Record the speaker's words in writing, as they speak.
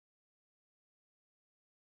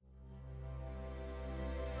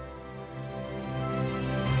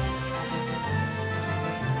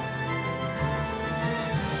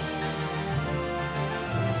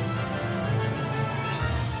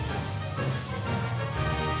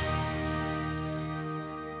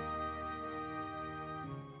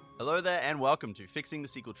Hello there and welcome to Fixing the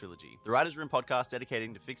Sequel Trilogy, the Writers' Room podcast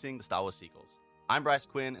dedicating to fixing the Star Wars sequels. I'm Bryce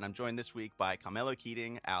Quinn and I'm joined this week by Carmelo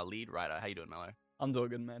Keating, our lead writer. How you doing, Mello? I'm doing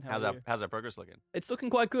good, man. How's our progress looking? It's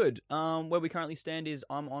looking quite good. Where we currently stand is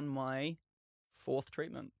I'm on my 4th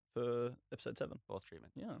treatment for episode 7. 4th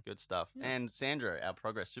treatment. Yeah. Good stuff. Yeah. And Sandra, our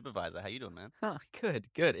progress supervisor. How you doing, man? Good.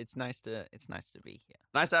 It's nice to be here.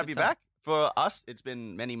 Nice to have Good you time. back. For us, it's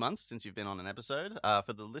been many months since you've been on an episode.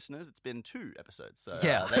 For the listeners, it's been 2 episodes. So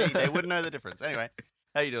Yeah. they wouldn't know the difference. Anyway,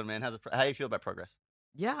 how you doing, man? How you feel about progress?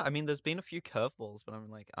 Yeah, I mean, there's been a few curveballs, but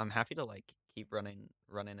I'm happy to keep running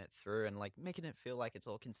it through and making it feel like it's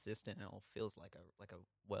all consistent and it all feels like a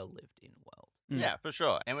well lived in world. Yeah, for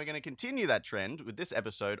sure. And we're going to continue that trend with this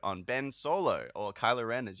episode on Ben Solo, or Kylo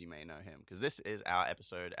Ren as you may know him, because this is our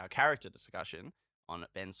episode, our character discussion on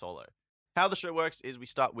Ben Solo. How the show works is we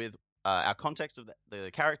start with our context of the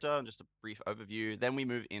character and just a brief overview. Then we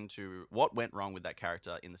move into what went wrong with that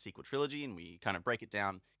character in the sequel trilogy, and we kind of break it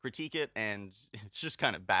down, critique it, and just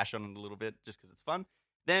kind of bash on it a little bit just because it's fun.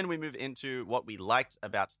 Then we move into what we liked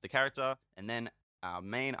about the character, and then our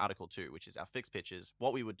main Article 2, which is our fixed pitches,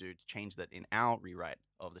 what we would do to change that in our rewrite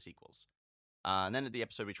of the sequels. And then at the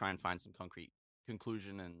episode, we try and find some concrete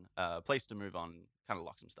conclusion and place to move on, kind of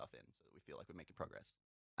lock some stuff in so that we feel like we're making progress.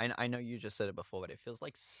 I know you just said it before, but it feels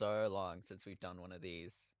like so long since we've done one of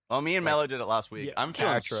these. Well, me and Mello did it last week. Yeah, I'm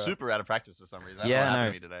feeling character. super out of practice for some reason. I don't Yeah, know what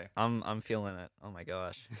happened no. to me today. I'm feeling it. Oh my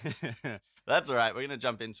gosh. That's all right. We're going to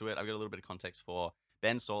jump into it. I've got a little bit of context for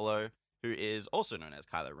Ben Solo, who is also known as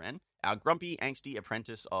Kylo Ren, our grumpy, angsty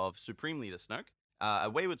apprentice of Supreme Leader Snoke, a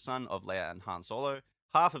wayward son of Leia and Han Solo,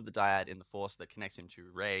 half of the dyad in the Force that connects him to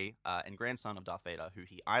Rey, and grandson of Darth Vader, who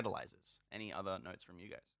he idolizes. Any other notes from you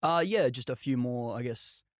guys? Yeah, just a few more, I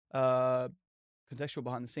guess, contextual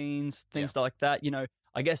behind the scenes, things like that. You know,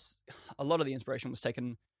 I guess a lot of the inspiration was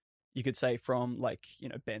taken, you could say, from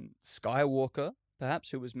Ben Skywalker, perhaps,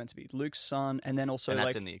 who was meant to be Luke's son, and then also And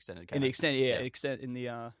that's in the extended canon. in the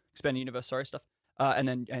expanded universe, stuff.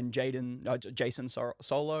 And Jason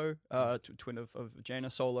Solo, twin of Jaina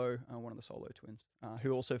Solo, one of the Solo twins,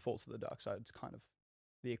 who also falls to the dark side. It's kind of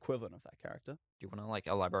the equivalent of that character. Do you want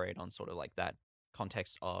to elaborate on sort of that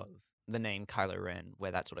context of the name Kylo Ren,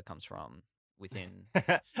 where that sort of comes from within?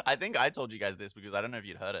 I think I told you guys this because I don't know if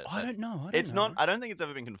you'd heard it. I don't know. I don't think it's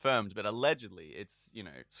ever been confirmed, but allegedly it's,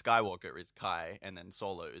 Skywalker is Kai and then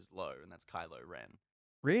Solo is Lo, and that's Kylo Ren.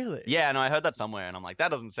 Really? Yeah, no, I heard that somewhere and I'm like,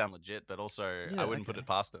 that doesn't sound legit, but also Yeah, I wouldn't put okay. it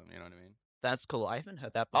past them, you know what I mean? That's cool. I haven't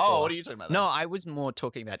heard that before. Oh, what are you talking about then? No, I was more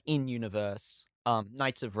talking about in universe,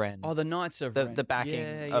 Knights of Ren. Oh, the Knights of Ren. the backing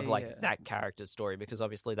Yeah, of yeah. that character's story, because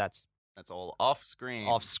obviously that's That's all off screen.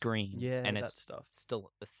 off screen. Yeah, and that it's stuff.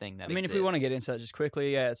 still the thing that I mean, exists. if we want to get into that just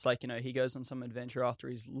quickly, yeah, it's he goes on some adventure after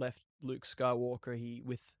he's left Luke Skywalker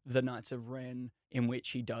with the Knights of Ren, in which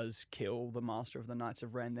he does kill the Master of the Knights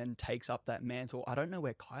of Ren, then takes up that mantle. I don't know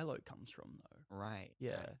where Kylo comes from, though. Right.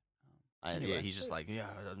 Yeah. Yeah, he's just like,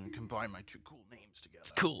 combine my 2 cool names together.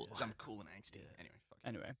 It's cool. Because I'm cool and angsty. Anyway, fuck it.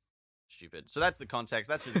 Anyway. Stupid. So that's the context.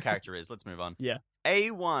 That's who the character is. Let's move on. Yeah.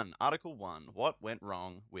 A1, Article 1. What went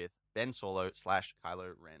wrong with Ben Solo /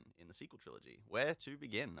 Kylo Ren in the sequel trilogy? Where to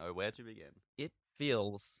begin? It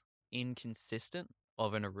feels inconsistent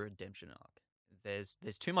of a redemption arc. There's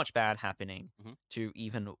too much bad happening to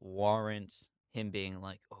even warrant him being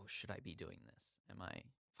like, oh, should I be doing this? Am I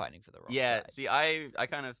fighting for the wrong side? See, I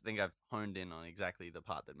kind of think I've honed in on exactly the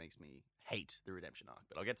part that makes me hate the redemption arc,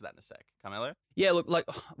 but I'll get to that in a sec. Carmelo? Yeah, look,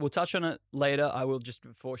 we'll touch on it later. I will just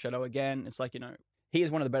foreshadow again. It's he is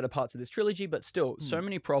one of the better parts of this trilogy, but still, so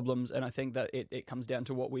many problems, and I think that it comes down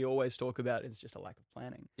to what we always talk about is just a lack of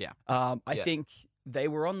planning. Yeah. I think they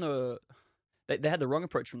were on the... They had the wrong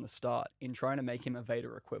approach from the start in trying to make him a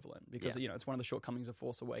Vader equivalent because, it's one of the shortcomings of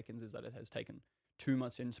Force Awakens is that it has taken too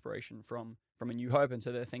much inspiration from A New Hope, and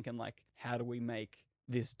so they're thinking, how do we make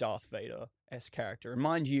this Darth Vader-esque character? And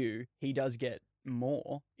mind you, he does get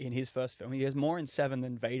more in his first film. He has more in 7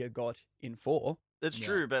 than Vader got in 4. That's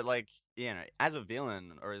true, but as a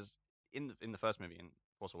villain, or as in the first movie, in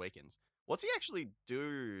Force Awakens, what's he actually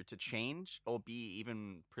do to change or be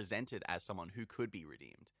even presented as someone who could be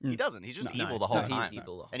redeemed? He doesn't. He's just evil the whole time. He's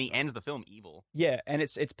evil the whole and he time. ends the film evil. Yeah, and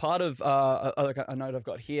it's part of a note I've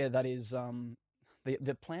got here that is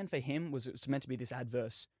the plan for him was it was meant to be this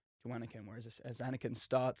adverse to Anakin, whereas as Anakin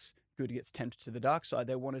starts good, gets tempted to the dark side,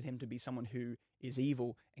 they wanted him to be someone who is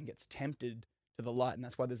evil and gets tempted to the light, and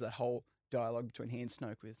that's why there's that whole dialogue between he and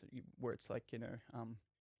Snoke where it's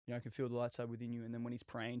I can feel the light side within you. And then when he's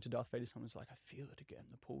praying to Darth Vader, someone's like, I feel it again,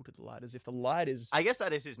 the pull to the light, as if the light is. I guess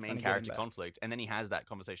that is his main trying to get him character back. conflict, and then he has that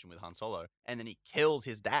conversation with Han Solo, and then he kills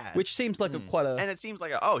his dad, Which seems like quite a. and it seems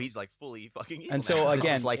like he's like fully fucking evil And so, now. This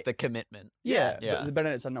again, is like the commitment. Yeah, Yeah. But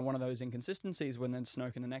it's one of those inconsistencies when then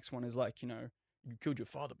Snoke in the next one is like, you killed your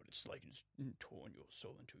father, but it's like it's torn your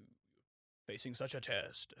soul into facing such a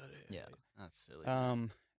test. Yeah. That's silly.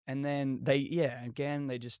 And then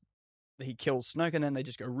he kills Snoke, and then they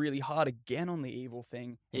just go really hard again on the evil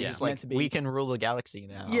thing. And Yeah. he's It's like, meant to be, we can rule the galaxy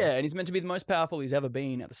now. Yeah, and he's meant to be the most powerful he's ever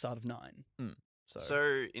been at the start of 9.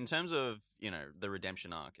 So in terms of, the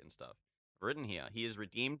redemption arc and stuff, written here, he is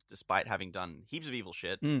redeemed despite having done heaps of evil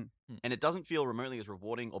shit, and it doesn't feel remotely as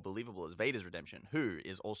rewarding or believable as Vader's redemption, who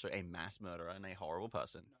is also a mass murderer and a horrible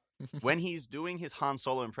person. When he's doing his Han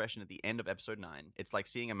Solo impression at the end of episode 9, it's like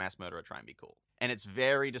seeing a mass murderer try and be cool. And it's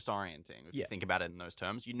very disorienting if you think about it in those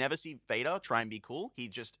terms. You never see Vader try and be cool. He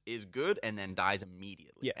just is good and then dies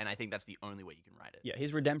immediately. Yeah. And I think that's the only way you can write it. Yeah,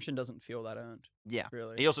 his redemption doesn't feel that earned. Yeah.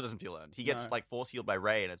 Really. He also doesn't feel earned. He gets No. like force healed by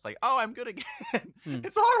Rey, and it's like, oh, I'm good again.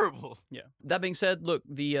 It's horrible. Yeah. That being said, look,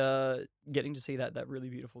 the getting to see that really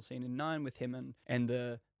beautiful scene in 9 with him and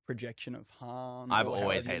the projection of Han. I've or always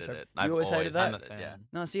however you hated interpret- it. I've You always hated always that? I'm a fan. Yeah.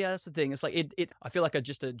 No, see, that's the thing. It's like it. I feel like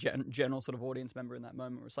just a general sort of audience member in that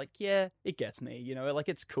moment where it's like, yeah, it gets me. Like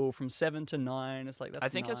it's cool from 7 to 9. It's like that's. I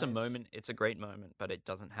think as a nice. moment, it's a great moment, but it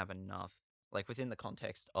doesn't have enough. Like within the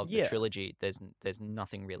context of the Yeah. trilogy, there's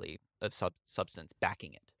nothing really of substance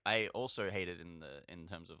backing it. I also hate it in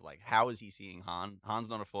terms of like, how is he seeing Han? Han's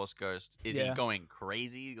not a force ghost. Is he Yeah. going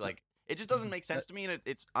crazy? Like, it just doesn't make sense to me, and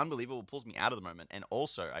it's unbelievable. It pulls me out of the moment, and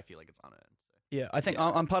also I feel like it's unearned. So. Yeah, I think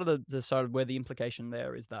I'm part of the side where the implication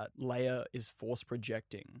there is that Leia is force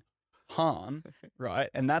projecting Han, right?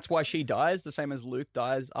 And that's why she dies, the same as Luke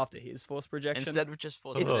dies after his force projection. Instead of just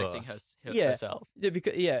force It's- affecting Yeah. herself. Yeah,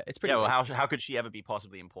 because it's pretty. Yeah, well, how could she ever be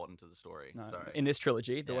possibly important to the story? No, Sorry. in this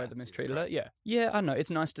trilogy, the way Yeah, they Jesus mistreated her. Christ. Yeah, I know. It's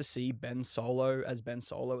nice to see Ben Solo as Ben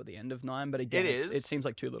Solo at the end of 9, but again, It is. it seems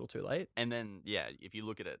like too little, too late. And then, if you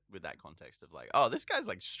look at it with that context of like, oh, this guy's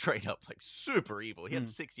like straight up like super evil. He had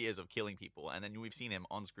 6 years of killing people, and then we've seen him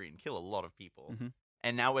on screen kill a lot of people. Mhm.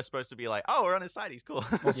 And now we're supposed to be like, oh, we're on his side. He's cool.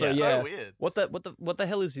 Also, It's yeah. so weird. What the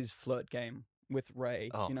hell is his flirt game with Rey?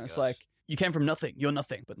 Oh my It's gosh. like you came from nothing. You're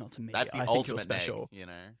nothing, but not to me. That's the I think you're ultimate special. Meg,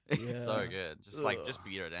 It's so Yeah. good. Just Ugh.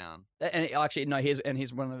 beat her down. And actually, no.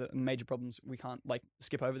 Here's one of the major problems. We can't like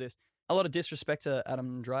skip over this. A lot of disrespect to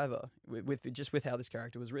Adam Driver with how this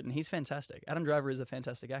character was written. He's fantastic. Adam Driver is a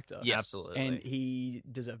fantastic actor. Yes. Absolutely. and he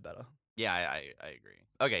deserved better. Yeah, I agree.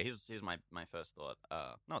 Okay, here's my first thought.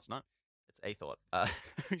 No, it's not. It's a thought.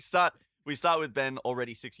 We start with Ben,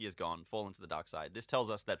 already 6 years gone, fallen to the dark side. This tells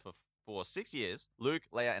us that for 6 years, Luke,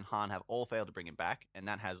 Leia, and Han have all failed to bring him back, and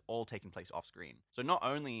that has all taken place off screen. So not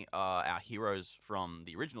only are our heroes from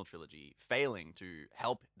the original trilogy failing to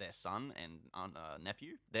help their son and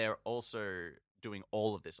nephew, they're also doing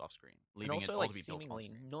all of this off screen, And leaving it also all like to be built on seemingly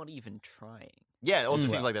screen. not even trying. Yeah, it also Mm.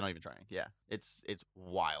 seems like they're not even trying. Yeah, it's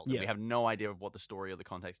wild. And Yeah. we have no idea of what the story or the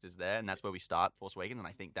context is there, and that's where we start Force Awakens, and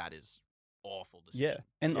I think that is awful decision. Yeah,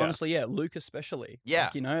 and Yeah. honestly, Luke especially. Yeah,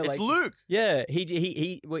 Like, it's Luke. Yeah,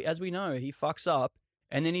 as we know, he fucks up,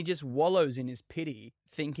 and then he just wallows in his pity,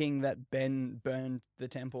 thinking that Ben burned the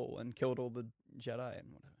temple and killed all the Jedi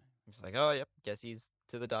and whatever. It's like, oh, yep, guess he's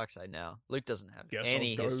to the dark side now. Luke doesn't have Guess I'll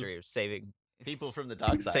any go- history of saving People from the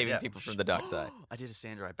dark side. saving yeah. people from the dark side. I did a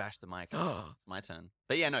Sandra. I bashed the mic. It's my turn.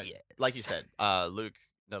 But yeah, no, Yes. like you said, Luke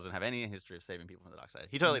doesn't have any history of saving people from the dark side.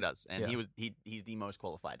 He totally does, and Yeah. he's the most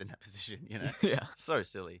qualified in that position. Yeah. So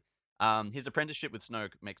silly. His apprenticeship with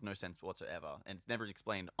Snoke makes no sense whatsoever, and it's never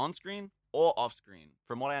explained on screen or off screen,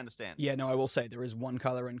 from what I understand. Yeah, no, I will say there is one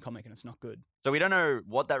Kylo Ren comic, and it's not good. So we don't know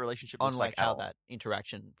what that relationship On looks like at how all. that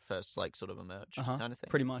interaction first like sort of emerged, kind of thing.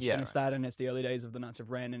 Pretty much, Yeah, and it's that, and it's the early days of the Knights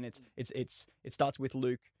of Ren, and it starts with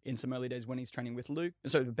Luke in some early days when he's training with Luke.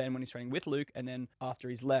 So Ben when he's training with Luke, and then after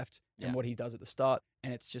he's left, Yeah. and what he does at the start,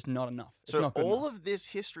 and it's just not enough. It's So not good all enough. of this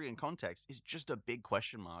history and context is just a big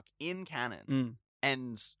question mark in canon. Mm.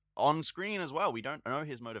 And on screen as well, we don't know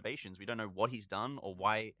his motivations. We don't know what he's done or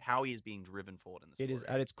how he is being driven forward in the story. It is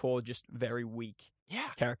at its core just very weak Yeah.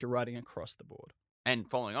 character writing across the board. And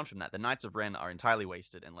following on from that, the Knights of Ren are entirely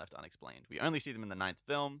wasted and left unexplained. We only see them in the 9th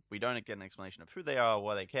film. We don't get an explanation of who they are,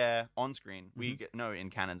 why they care. On screen, we know in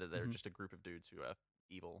canon that they're just a group of dudes who are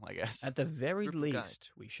evil, I guess. At the very Group of guys.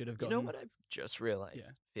 least, we should have You gotten. know what I've just realized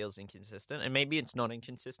Yeah. feels inconsistent, and maybe it's not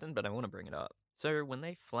inconsistent, but I want to bring it up. So when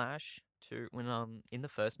they flash to in the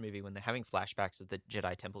first movie when they're having flashbacks of the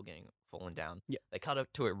Jedi Temple getting fallen down, Yeah. they cut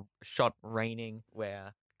up to a shot raining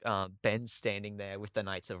where Ben's standing there with the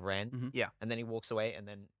Knights of Ren, Yeah. and then he walks away, and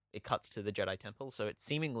then it cuts to the Jedi Temple, so it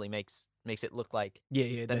seemingly makes it look like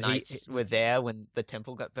Yeah. the knights were there when the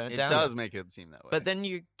temple got burnt It down. does make it seem that way. But then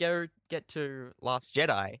you get to Last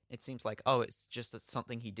Jedi, it seems like, oh, it's just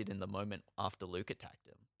something he did in the moment after Luke attacked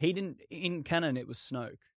him. He didn't. In canon, it was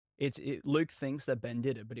Snoke. Luke thinks that Ben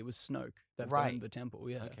did it, but it was Snoke that burned the temple.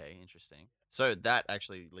 Yeah. Okay, interesting. So that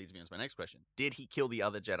actually leads me on to my next question. Did he kill the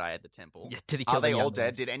other Jedi at the temple? Yeah, did he kill Are they the all young dead?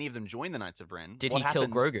 ones? Did any of them join the Knights of Ren? Did What he kill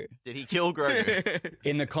happened? Grogu? Did he kill Grogu?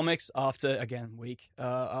 In the comics, after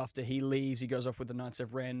he leaves, he goes off with the Knights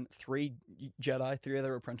of Ren. 3 Jedi, 3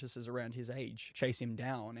 other apprentices around his age chase him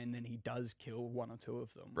down, and then he does kill 1 or 2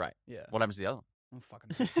 of them. Right. Yeah. What happens to the other? Oh,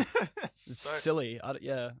 fucking. It's silly.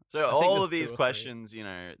 Yeah. So I think all there's of these 2 or 3. questions,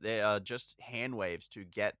 they are just hand waves to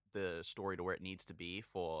get the story to where it needs to be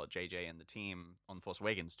for JJ and the team on The Force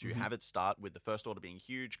Awakens to have it start with the First Order being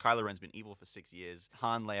huge. Kylo Ren's been evil for 6 years.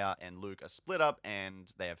 Han, Leia, and Luke are split up,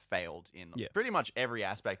 and they have failed in pretty much every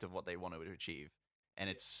aspect of what they wanted to achieve. And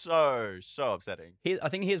it's so upsetting. I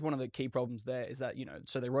think here's one of the key problems there is that,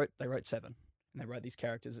 so they wrote 7, and they wrote these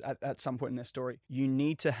characters at some point in their story. You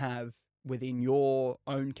need to have within your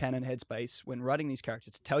own canon headspace when writing these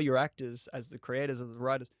characters to tell your actors as the creators, as the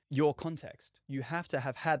writers, your context. You have to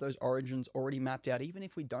have had those origins already mapped out, even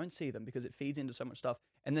if we don't see them, because it feeds into so much stuff.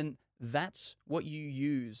 And then that's what you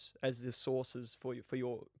use as the sources for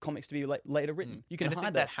your comics to be later written. You can and hide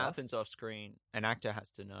anything that that stuff. happens off screen, an actor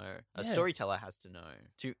has to know, a storyteller has to know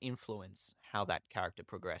to influence how that character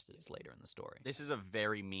progresses later in the story. This is a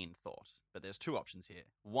very mean thought, but there's 2 options here.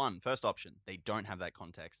 First option, they don't have that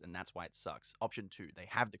context, and that's why it sucks. Option 2, they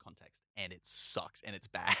have the context, and it sucks, and it's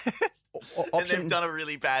bad. And they've done a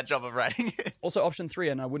really bad job of writing it. Also, option 3,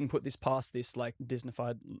 and I wouldn't put this past this like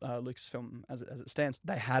Disneyfied Lucasfilm as it stands.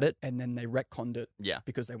 They had it, and then they retconned it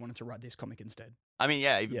because they wanted to write this comic instead. I mean,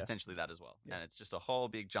 even potentially that as well. Yeah. And it's just a whole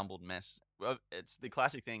big jumbled mess. Well, it's the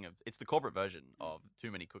classic thing of, it's the corporate version of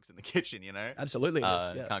too many cooks in the kitchen, Absolutely.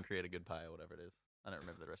 Can't create a good pie or whatever it is. I don't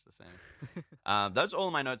remember the rest of the saying. Those are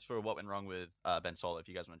all my notes for what went wrong with Ben Solo. If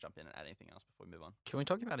you guys want to jump in and add anything else before we move on. Can we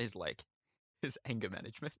talk about his anger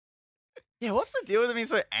management? Yeah, what's the deal with him being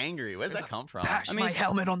so angry? Where does that come from? Bash my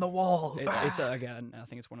helmet on the wall. Again, I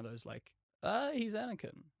think it's one of those he's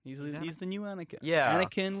Anakin. He's the new Anakin. Yeah.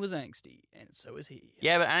 Anakin was angsty, and so is he.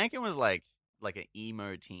 Yeah, but Anakin was like an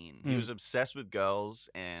emo teen. He was obsessed with girls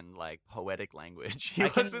and poetic language. He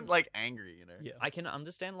wasn't angry, Yeah. I can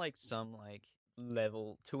understand some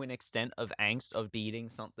level to an extent of angst of beating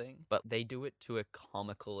something, but they do it to a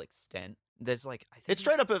comical extent. There's I think it's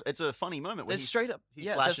straight up. It's a funny moment when he slashes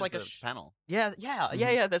the panel. Yeah.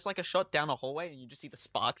 There's a shot down a hallway, and you just see the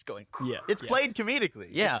sparks going. Yeah, it's played comedically.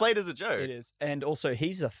 Yeah, it's played as a joke. It is, and also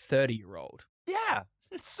he's a 30-year-old. Yeah,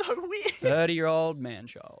 it's so weird. 30-year-old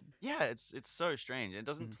man-child. Yeah, it's so strange. It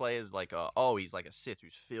doesn't play as he's like a Sith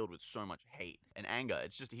who's filled with so much hate and anger.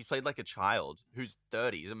 It's just he's played like a child who's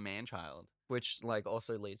 30. He's a man-child. Which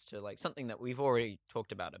also leads to something that we've already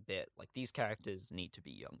talked about a bit. These characters need to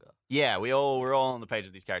be younger. Yeah, we're all on the page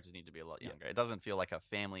of these characters need to be a lot younger. It doesn't feel like a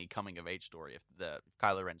family coming of age story if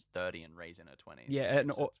Kylo Ren's 30 and Rey's in her 20s. Yeah,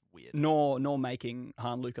 it's weird. Nor making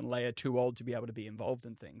Han, Luke, and Leia too old to be able to be involved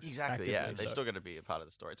in things. Exactly. Actively, They still got to be a part of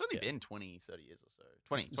the story. It's only been 20, 30 years or so.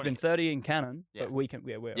 20. It's been 30 in canon, but we're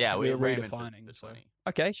redefining. For 20.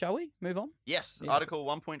 Okay, shall we move on? Yes, Article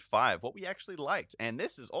 1.5, what we actually liked. And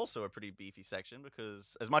this is also a pretty beefy section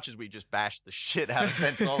because as much as we just bashed the shit out of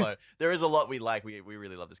Ben Solo, there is a lot we like. We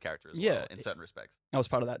really love this character as well, in certain respects. I was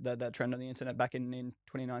part of that trend on the internet back in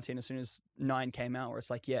 2019 as soon as 9 came out, where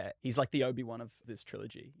it's he's like the Obi-Wan of this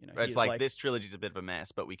trilogy. It's this trilogy's a bit of a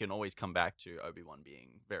mess, but we can always come back to Obi-Wan being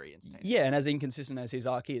very instantaneous. Yeah, and as inconsistent as his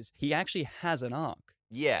arc is, he actually has an arc.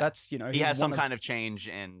 Yeah, that's he has some kind of change,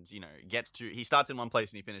 and he starts in one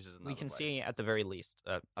place and he finishes in another. We can place. see at the very least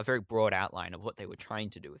a very broad outline of what they were trying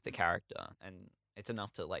to do with the character, and it's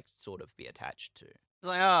enough to sort of be attached to.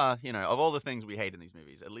 Of all the things we hate in these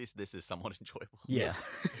movies, at least this is somewhat enjoyable. Yeah.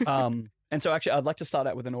 And so actually, I'd like to start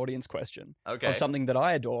out with an audience question. Okay. Of something that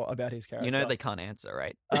I adore about his character. They can't answer,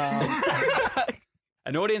 right?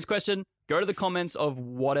 An audience question. Go to the comments of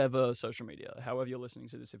whatever social media, however you're listening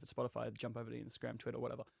to this. If it's Spotify, jump over to Instagram, Twitter,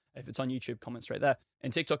 whatever. If it's on YouTube, comment straight there.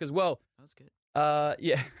 And TikTok as well. That was good.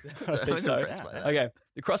 Yeah. I think so. Impressed by that. Okay.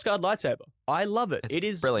 The crossguard lightsaber. I love it. It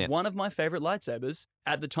is brilliant. One of my favorite lightsabers.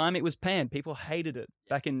 At the time it was panned. People hated it.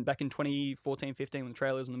 Back in 2014, 15 when the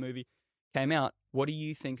trailers and the movie came out. What do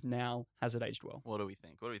you think now? Has it aged well? What do we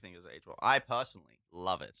think? Has it aged well? I personally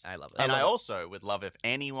love it. I love it. And I also would love if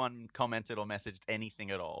anyone commented or messaged anything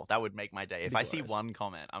at all. That would make my day. If I see one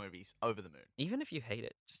comment, I'm going to be over the moon. Even if you hate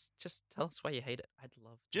it, just tell us why you hate it. I'd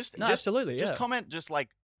love absolutely. Just comment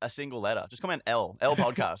a single letter. Just comment L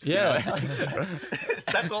podcast. Yeah.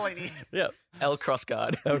 That's all I need. Yeah. L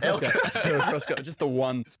crossguard. El crossguard. Just the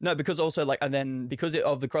one. No, because also and then because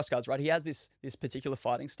of the crossguards, right? He has this particular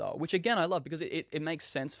fighting style, which again I love because it makes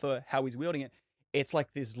sense for how he's wielding it. It's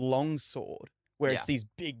like this long sword where it's these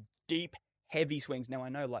big, deep, heavy swings. Now I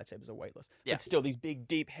know lightsabers are weightless, but still these big,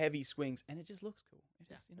 deep, heavy swings, and it just looks cool.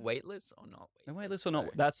 Weightless or not weightless? Weightless or not?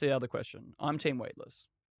 That's the other question. I'm team weightless.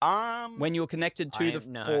 When you're connected to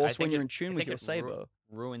the Force, when you're in tune with your saber,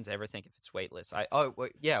 ruins everything if it's weightless.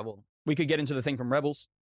 We could get into the thing from Rebels.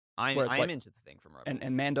 I'm into the thing from Rebels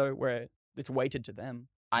and Mando, where it's weighted to them.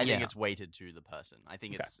 I think it's weighted to the person. I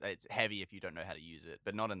think it's heavy if you don't know how to use it,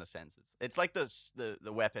 but not in the sense it's like the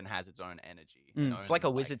weapon has its own energy. It's like a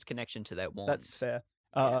wizard's connection to that wand. That's fair.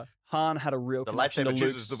 Han had a real connection to lightsaber Luke's.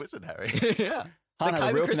 chooses the wizard, Harry. Yeah. Han the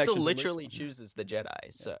had a real kyber crystal connection to literally Luke's chooses the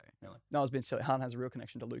Jedi. So no, I was being silly. Han has a real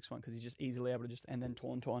connection to Luke's one because he's just easily able to and then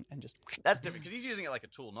taunt and just. That's different because he's using it like a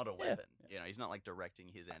tool, not a weapon. You know, he's not like directing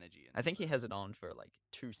his energy. I think he has it on for like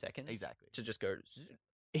 2 seconds. Exactly. To just go.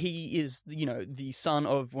 He is, the son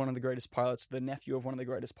of one of the greatest pilots, the nephew of one of the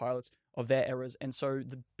greatest pilots of their eras. And so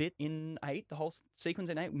the bit in 8, the whole sequence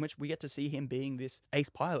in 8, in which we get to see him being this ace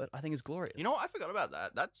pilot, I think is glorious. You know what? I forgot about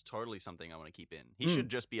that. That's totally something I want to keep in. He should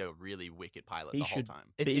just be a really wicked pilot the whole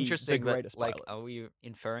time. It's interesting the greatest that, pilot. are we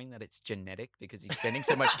inferring that it's genetic because he's spending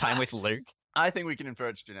so much time with Luke? I think we can infer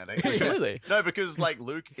it's genetic. Really? No, because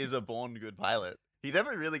Luke is a born good pilot. He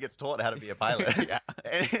never really gets taught how to be a pilot.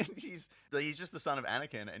 And he's just the son of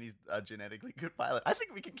Anakin, and he's a genetically good pilot. I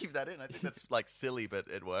think we can keep that in. I think that's silly, but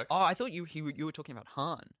it works. Oh, I thought you were talking about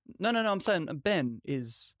Han. No. I'm saying Ben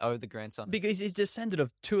is the grandson because he's descended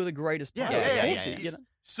of 2 of the greatest pilots. Yeah. He's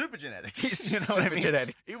super genetics. He's you know what I mean?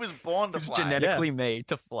 genetic. He was born to fly. Genetically made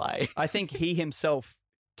to fly. I think he himself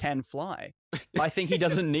can fly. I think he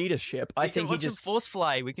doesn't need a ship. I think he just force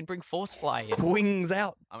fly. We can bring force fly in. wings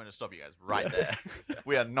out. I'm going to stop you guys right there.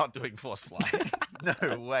 We are not doing force fly.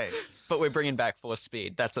 No way. But we're bringing back force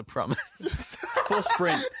speed. That's a promise. Force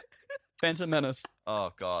sprint. Phantom Menace.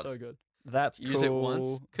 Oh, God. So good. That's cool. Use it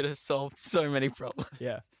once. Could have solved so many problems.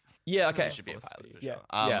 Yeah, okay. He should be a pilot for Yeah. sure.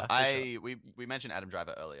 Yeah, We mentioned Adam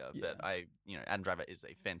Driver earlier, but Adam Driver is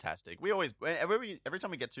a fantastic. We always every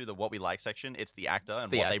time we get to the what we like section, it's the actor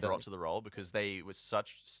and what they brought to the role because they were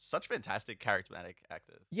such fantastic charismatic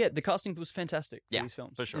actors. Yeah, the casting was fantastic for these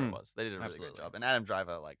films. For sure it was. They did a really great job, and Adam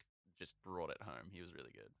Driver just brought it home. He was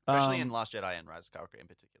really good, especially in Last Jedi and Rise of Skywalker in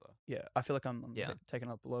particular. Yeah, I feel like I'm taking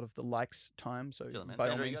up a lot of the likes time, so man. by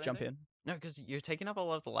all Sandra, means jump in. No, because you're taking up a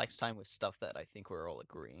lot of the likes time with stuff that I think we're all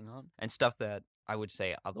agreeing on, and stuff that I would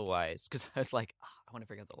say otherwise. Because I was like, I want to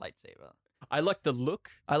bring up the lightsaber. I like the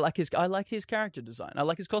look. I like his character design. I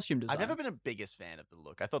like his costume design. I've never been a biggest fan of the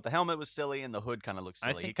look. I thought the helmet was silly and the hood kind of looks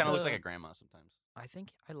silly. He kind of looks like a grandma sometimes. I think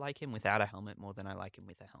I like him without a helmet more than I like him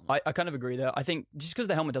with a helmet. I kind of agree there. I think just because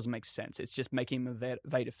the helmet doesn't make sense, it's just making him a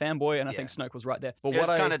Vader fanboy, and I think Snoke was right there. But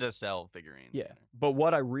it's kind of to sell figurines. Yeah, but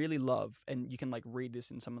what I really love, and you can read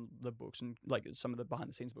this in some of the books and some of the behind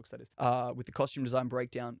the scenes books, that is, with the costume design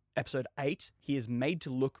breakdown, episode 8, he is made to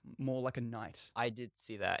look more like a knight. I did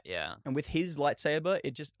see that, yeah. And with his lightsaber,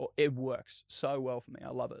 it works so well for me. I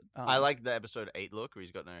love it. I like the episode 8 look where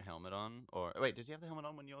he's got no helmet on. Or wait, does he have the helmet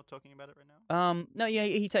on when you're talking about it right now? No, yeah,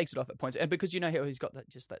 he takes it off at points, and because how he's got that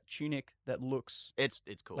tunic that looks it's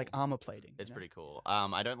cool, like armor plating. It's pretty cool.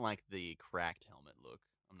 I don't like the cracked helmet look.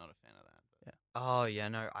 I'm not a fan of that. But. Yeah. Oh yeah,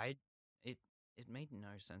 no, it made no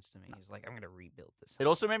sense to me. He's like, I'm gonna rebuild this. It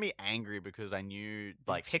also made me angry because I knew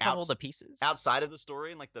pick up all the pieces outside of the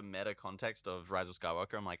story and the meta context of Rise of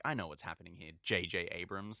Skywalker. I'm like, I know what's happening here, J.J.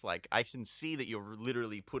 Abrams. I can see that you're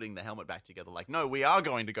literally putting the helmet back together. No, we are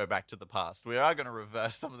going to go back to the past. We are going to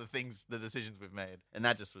reverse some of the decisions we've made, and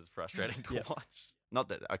that just was frustrating to watch. Not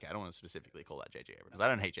that I don't want to specifically call that J.J. Abrams. I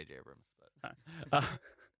don't hate J.J. Abrams, but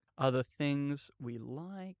other things we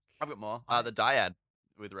like. I've got more. The dyad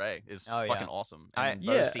with Rey is fucking awesome. And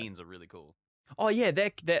those scenes are really cool. Oh yeah,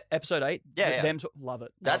 that episode 8. Love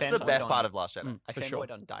it. That's the best part of Last Jedi. I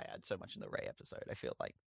fanboyed on dyad so much in the Rey episode. I feel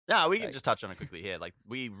like. No, we can just touch on it quickly here.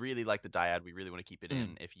 We really like the dyad. We really want to keep it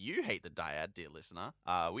in. If you hate the dyad, dear listener,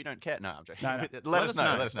 we don't care. No, I'm joking. No. Let us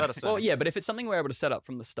know. Let us know. Well, yeah, but if it's something we're able to set up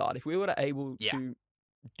from the start, if we were able to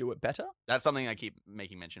do it better, that's something I keep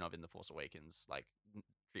making mention of in the Force Awakens.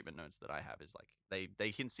 Treatment notes that I have is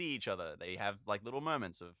they can see each other. They have little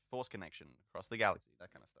moments of Force connection across the galaxy, that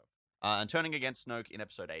kind of stuff. And turning against Snoke in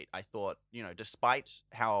episode 8, I thought, despite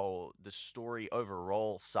how the story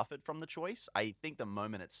overall suffered from the choice, I think the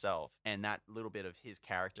moment itself and that little bit of his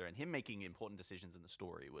character and him making important decisions in the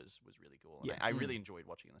story was really cool. And I really enjoyed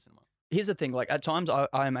watching it in the cinema. Here's the thing, at times I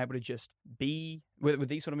am able to just be with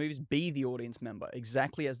these sort of movies, be the audience member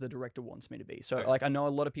exactly as the director wants me to be. So, Okay. like, I know a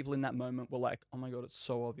lot of people in that moment were like, "Oh my god, it's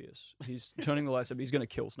so obvious. He's turning the lights up. He's going to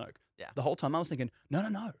kill Snoke." Yeah. The whole time I was thinking, no,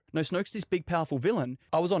 Snoke's this big, powerful villain.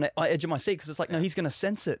 I was on the edge of my seat because it's like, no, he's going to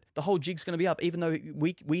sense it. The whole jig's going to be up, even though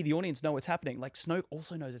we, the audience, know it's happening. Like, Snoke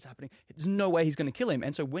also knows it's happening. There's no way he's going to kill him.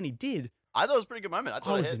 And so when he did, I thought it was a pretty good moment. I I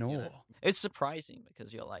thought it was hit, in you awe. know? It's surprising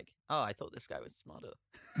because you're like, oh, I thought this guy was smarter.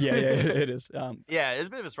 Yeah, it is. Yeah, it's a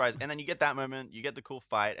bit of a surprise. And then you get that moment, you get the cool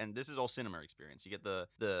fight, and this is all cinema experience. You get the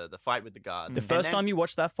fight with the guards. The first time you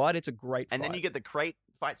watch that fight, it's a great fight. And then you get the crate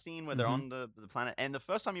fight scene where they're Mhm. on the planet. And the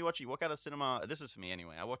first time you watch it, you walk out of cinema. This is for me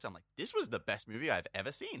anyway. I walked out, I'm like, this was the best movie I've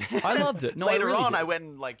ever seen. I loved it. No, I Later really on, did. I went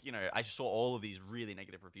and, like, you know, I saw all of these really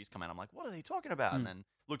negative reviews come out. I'm like, what are they talking about? And then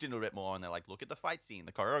looked into it a bit more, and they're like, look at the fight scene.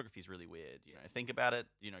 The choreography's really weird. You know, think about it.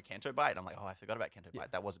 You know, Canto Bite. I'm like, oh, I forgot about Canto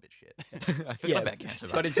Bite. That was a bit shit. I forgot Yeah, about Canto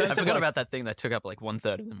but in terms I of, forgot like- about that thing that took up like 1/3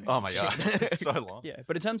 of the movie. Oh my god, it's so long. Yeah,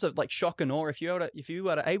 but in terms of like shock and awe, if you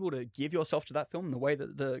were able to give yourself to that film in the way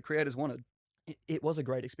that the creators wanted, it was a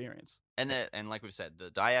great experience. And like we've said, the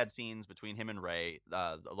dyad scenes between him and Rey,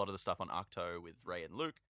 a lot of the stuff on Ahch-To with Rey and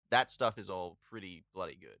Luke, that stuff is all pretty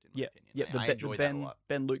bloody good in my opinion. Yeah, I enjoy that a lot.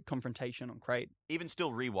 Ben Luke confrontation on Crate. Even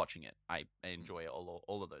still rewatching it, I enjoy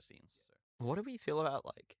all of those scenes. So. What do we feel about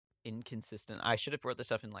like inconsistent? I should have brought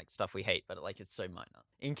this up in like stuff we hate, but like it's so minor.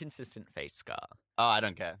 Inconsistent face scar. Oh, I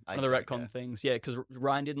don't care. I One of the don't retcon care. things, yeah, because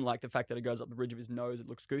Ryan didn't like the fact that it goes up the bridge of his nose. It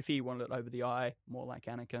looks goofy. He wanted it over the eye, more like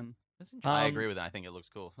Anakin. That's interesting. I agree with that. I think it looks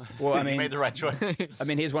cool. Well, I You mean- made the right choice. I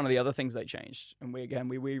mean, here's one of the other things they changed, and we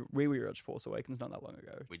rewatched Force Awakens not that long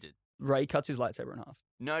ago. We did. Rey cuts his lightsaber in half.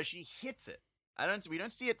 No, she hits it. We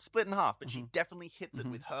don't see it split in half, but she Mhm. definitely hits it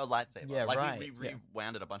Mhm. with her lightsaber. Yeah, like right. we Yeah.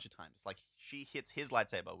 rewound it a bunch of times. Like she hits his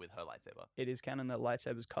lightsaber with her lightsaber. It is canon that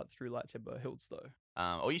lightsabers cut through lightsaber hilts, though.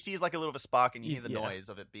 All you see is like a little of a spark, and you hear the Yeah. noise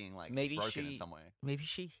of it being like Maybe broken in she- some way. Maybe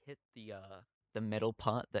she hit the metal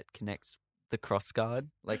part that connects the cross guard,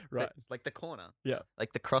 like Right. like the corner. Yeah.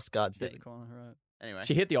 like the cross guard Hit the thing. corner, right? Anyway,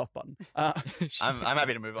 She hit the off button. I'm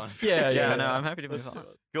happy to move on. Yeah, no, so I'm happy to let's move do on.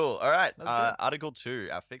 it. Cool. All right. That's good. Article 2,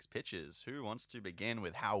 our fixed pitches. Who wants to begin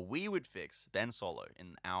with how we would fix Ben Solo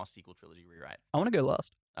in our sequel trilogy rewrite? I want to go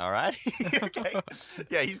last. All right. Okay.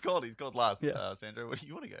 Yeah, he's called last. Yeah. Sandra, what do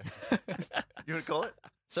you want to go? You want to call it?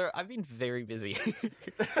 So I've been very busy.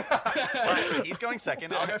 All right, so he's going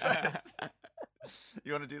second. I'll go first.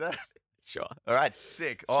 You want to do that? Sure. All right.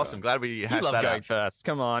 Sick. Awesome. Glad we You hashed love that going out. first.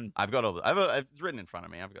 Come on. I've got all the. It's written in front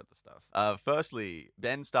of me. I've got the stuff. Firstly,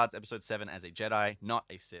 Ben starts episode 7 as a Jedi, not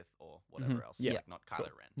a Sith or whatever Mhm. else. Yeah. Like, not Kylo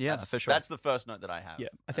Ren. Yeah, that's, for sure. That's the first note that I have. Yeah,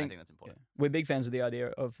 I and think that's important. Yeah. We're big fans of the idea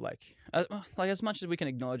of like as much as we can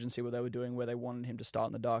acknowledge and see what they were doing, where they wanted him to start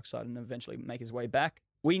on the dark side and eventually make his way back.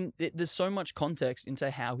 There's so much context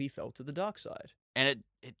into how he fell to the dark side. And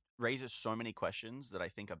it raises so many questions that I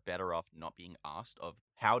think are better off not being asked of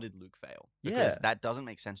how did Luke fail? Because Yeah. that doesn't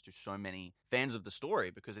make sense to so many fans of the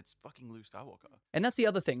story because it's fucking Luke Skywalker. And that's the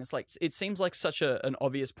other thing. It's like it seems like such an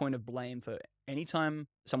obvious point of blame for anytime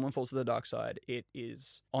someone falls to the dark side, it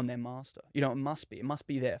is on their master. You know, it must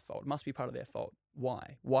be their fault. It must be part of their fault.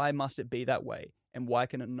 Why? Why must it be that way? And why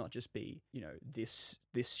can it not just be, you know, this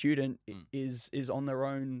student is on their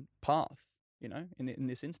own path, you know, in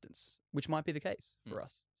this instance, which might be the case for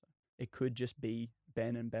us. It could just be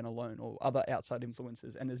Ben and Ben alone or other outside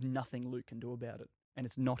influences, and there's nothing Luke can do about it. And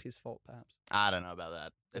it's not his fault, perhaps. I don't know about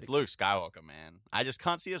that. It's Luke Skywalker, man. I just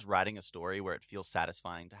can't see us writing a story where it feels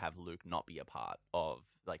satisfying to have Luke not be a part of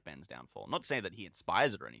like Ben's downfall. Not to say that he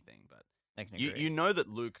inspires it or anything, but I can you agree. you know that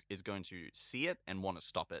Luke is going to see it and want to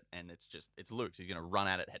stop it, and it's Luke. So he's going to run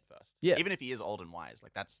at it head first. Yeah. Even if he is old and wise,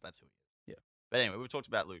 like that's who he is. Yeah. But anyway, we've talked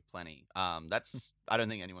about Luke plenty. That's I don't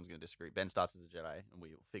think anyone's going to disagree. Ben starts as a Jedi, and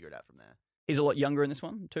we'll figure it out from there. He's a lot younger in this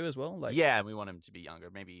one, too, as well. Like, Yeah, and we want him to be younger,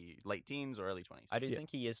 maybe late teens or early 20s. I do Yeah. think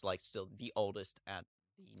he is like still the oldest at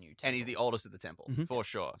the new temple. And he's the oldest at the temple, Mhm. for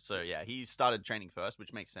sure. So yeah, he started training first,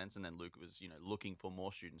 which makes sense. And then Luke was, looking for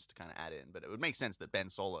more students to kind of add in. But it would make sense that Ben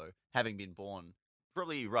Solo, having been born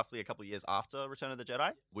probably roughly a couple of years after Return of the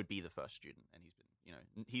Jedi, would be the first student. And he's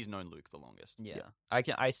been, he's known Luke the longest. Yeah.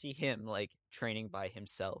 I see him like training by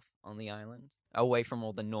himself on the island, away from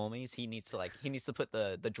all the normies. He needs to put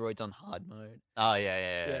the droids on hard mode. Oh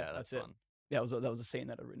yeah, Yeah, that's that's it. fun. that was a scene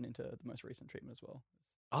that I'd written into the most recent treatment as well.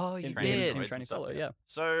 Oh, you In Training did. droids in and training stuff, Solo, yeah.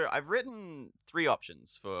 So I've written 3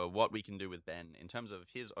 options for what we can do with Ben in terms of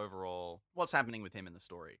his overall, what's happening with him in the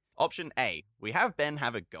story. Option A, we have Ben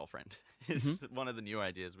have a girlfriend. Is one of the new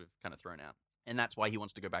ideas we've kind of thrown out. And that's why he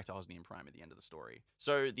wants to go back to Hosnian Prime at the end of the story.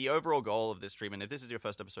 So the overall goal of this treatment, if this is your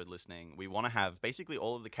first episode listening, we want to have basically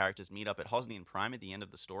all of the characters meet up at Hosnian Prime at the end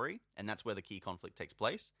of the story, and that's where the key conflict takes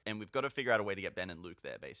place. And we've got to figure out a way to get Ben and Luke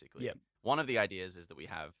there, basically. Yeah. One of the ideas is that we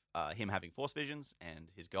have him having Force visions,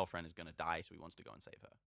 and his girlfriend is going to die, so he wants to go and save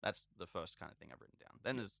her. That's the first kind of thing I've written down.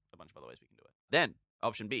 Then there's a bunch of other ways we can do it. Then,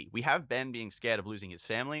 option B, we have Ben being scared of losing his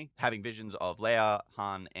family, having visions of Leia,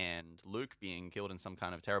 Han, and Luke being killed in some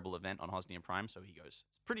kind of terrible event on Hosnian Prime, so he goes.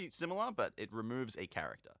 It's pretty similar, but it removes a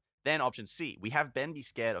character. Then option C, we have Ben be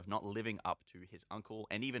scared of not living up to his uncle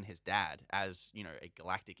and even his dad as, a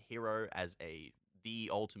galactic hero, as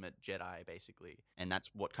the ultimate Jedi, basically. And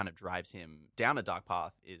that's what kind of drives him down a dark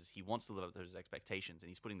path, is he wants to live up to his expectations, and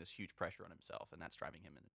he's putting this huge pressure on himself, and that's driving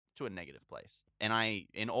him to a negative place. And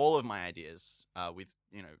in all of my ideas, we've,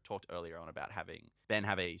 talked earlier on about having Ben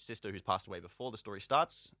have a sister who's passed away before the story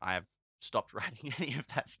starts. I have stopped writing any of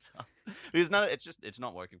that stuff because it's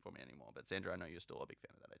not working for me anymore. But Sandra, I know you're still a big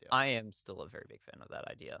fan of that idea. I am still a very big fan of that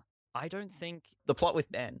idea. I don't think the plot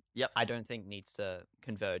with Ben, I don't think needs to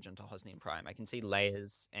converge onto Hosnian Prime. I can see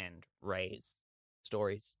Leia's and Rey's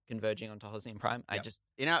stories converging onto Hosnian Prime. Yep.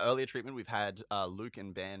 In our earlier treatment, we've had Luke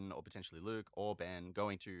and Ben, or potentially Luke or Ben,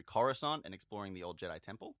 going to Coruscant and exploring the old Jedi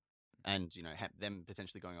Temple. And, them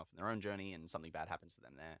potentially going off on their own journey, and something bad happens to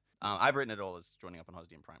them there. I've written it all as joining up on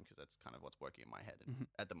Hosnian Prime because that's kind of what's working in my head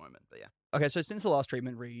at the moment. But yeah. Okay, so since the last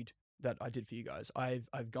treatment read that I did for you guys,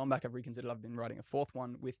 I've gone back, I've reconsidered, I've been writing a fourth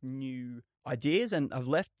one with new ideas, and I've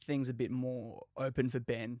left things a bit more open for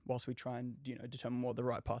Ben whilst we try and, determine what the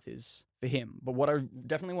right path is for him. But what I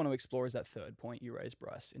definitely want to explore is that third point you raised,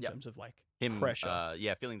 Bryce, in terms of him pressure.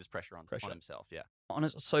 Feeling this pressure on himself. Yeah.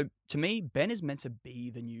 So to me, Ben is meant to be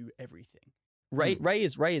the new everything. Rey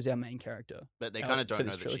is our main character, but they kind of don't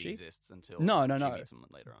know that she exists until she meets someone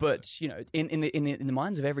later on. But in the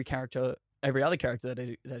minds of every character, every other character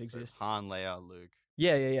that exists, Han, Leia, Luke.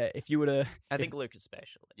 Yeah. If you were to, I think Luke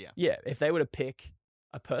especially. Yeah. If they were to pick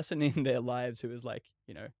a person in their lives who is like,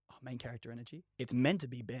 main character energy, it's meant to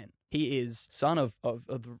be Ben. He is son of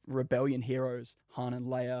the rebellion heroes, Han and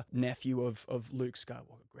Leia, nephew of Luke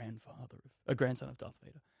Skywalker, grandson of Darth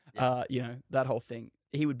Vader. Yeah. That whole thing.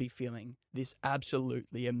 He would be feeling this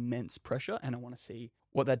absolutely immense pressure, and I want to see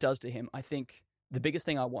what that does to him. I think the biggest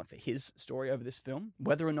thing I want for his story over this film,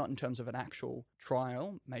 whether or not in terms of an actual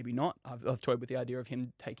trial, maybe not. I've toyed with the idea of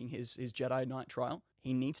him taking his Jedi Knight trial.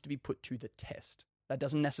 He needs to be put to the test. That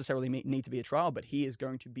doesn't necessarily need to be a trial, but he is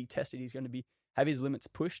going to be tested. He's going to have his limits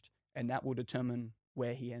pushed, and that will determine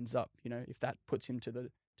where he ends up. If that puts him to the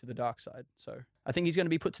dark side. So I think he's going to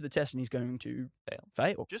be put to the test, and he's going to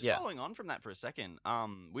fail. Just following on from that for a second,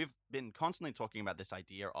 we've been constantly talking about this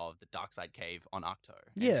idea of the dark side cave on Ahch-To,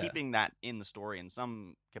 and keeping that in the story in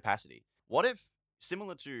some capacity. What if,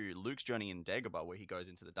 similar to Luke's journey in Dagobah, where he goes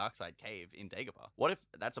into the dark side cave in Dagobah, what if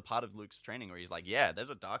that's a part of Luke's training where he's like, yeah, there's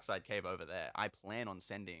a dark side cave over there. I plan on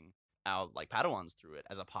sending our Padawans through it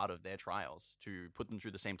as a part of their trials to put them through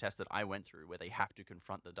the same test that I went through, where they have to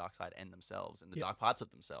confront the dark side and themselves and the dark parts of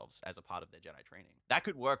themselves as a part of their Jedi training. That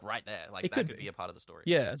could work right there. That could be a part of the story.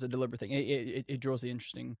 Yeah, as a deliberate thing. It draws the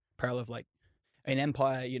interesting parallel of an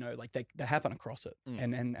Empire, they happen across it,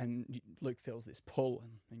 and Luke feels this pull,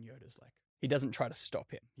 and Yoda's like, he doesn't try to stop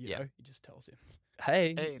him, he just tells him,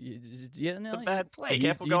 hey it's a bad place.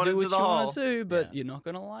 Careful going into the hole. You do what you want to, but you're not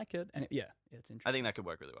going to like it. And it's interesting. I think that could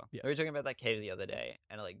work really well. Yeah. We were talking about that cave the other day,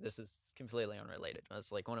 and this is completely unrelated.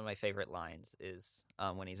 It's one of my favorite lines is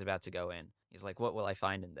when he's about to go in. He's like, "What will I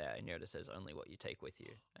find in there?" And Yoda says, "Only what you take with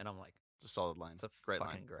you." And I'm like, it's a solid line. It's a great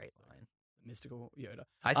fucking great line. Mystical Yoda.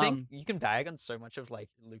 I think you can bag on so much of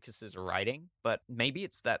Lucas's writing, but maybe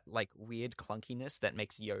it's that weird clunkiness that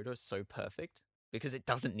makes Yoda so perfect. Because it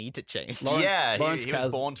doesn't need to change. He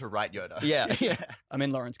was born to write Yoda. Yeah. I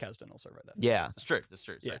mean, Lawrence Kasdan also wrote that. Yeah. It's true. That's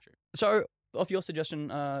true. So true. So, off your suggestion,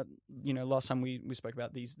 last time we spoke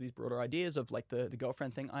about these broader ideas of the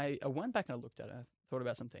girlfriend thing, I went back and I looked at it. I thought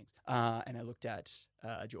about some things. And I looked at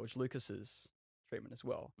George Lucas's treatment as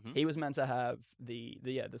well. Mm-hmm. He was meant to have the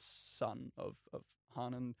son of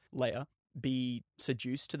Han and Leia be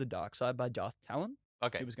seduced to the dark side by Darth Talon.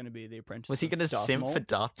 Okay. He was going to be the apprentice. Was he going to simp Maul. for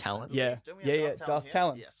Darth Talon? Yeah. Darth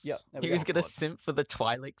Talon. Yes. Yep. He was going to simp for the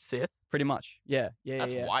Twi'lek Sith? Pretty much. Yeah.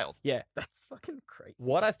 That's wild. Yeah. That's fucking crazy.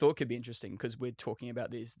 What I thought could be interesting, because we're talking about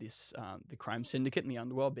this the crime syndicate and the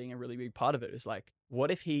underworld being a really big part of it, is what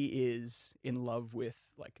if he is in love with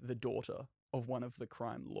the daughter of one of the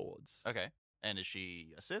crime lords? Okay. And is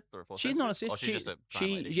she a Sith or a Force? She's not a Sith. Or she's just a crime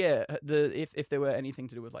lady? Yeah. If there were anything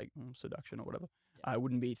to do with seduction or whatever, I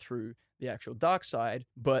wouldn't be through the actual dark side.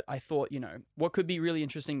 But I thought, what could be really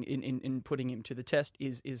interesting in putting him to the test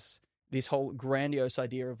is this whole grandiose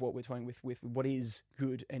idea of what we're talking with what is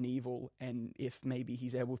good and evil, and if maybe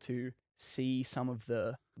he's able to see some of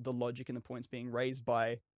the logic and the points being raised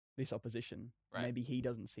by this opposition. Right. Maybe he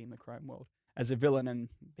doesn't see in the crime world as a villain, and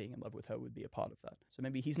being in love with her would be a part of that. So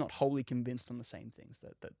maybe he's not wholly convinced on the same things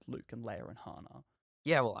that Luke and Leia and Han are.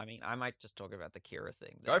 Yeah, well, I mean, I might just talk about the Kira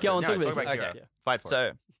thing. Go for Go on, it. talk No, about talk about it. Kira. Okay, yeah. Fight for it.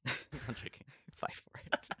 So, I'm joking. Fight for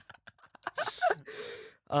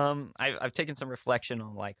it. I've taken some reflection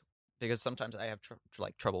on because sometimes I have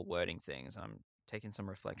trouble wording things. I'm taking some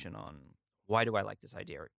reflection on why do I like this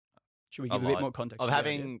idea. Should we give a bit more context? Of to the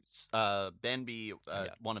having Ben be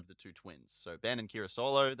one of the two twins. So Ben and Kira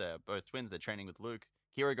Solo, they're both twins. They're training with Luke.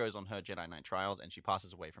 Kira goes on her Jedi Knight trials, and she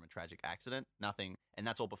passes away from a tragic accident. Nothing, and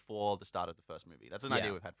that's all before the start of the first movie. That's an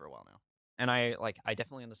idea we've had for a while now. And I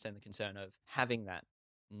definitely understand the concern of having that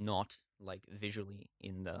not visually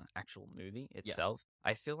in the actual movie itself.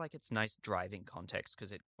 I feel like it's nice driving context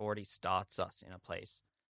because it already starts us in a place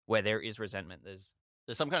where there is resentment. There's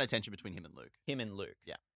some kind of tension between him and Luke.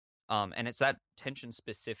 Yeah. And it's that tension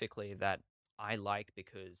specifically that I like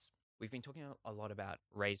because we've been talking a lot about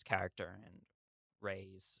Rey's character and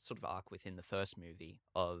Rey's sort of arc within the first movie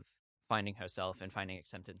of finding herself and finding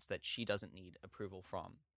acceptance that she doesn't need approval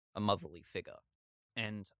from a motherly figure.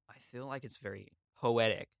 And I feel like it's very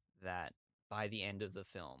poetic that by the end of the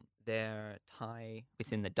film, their tie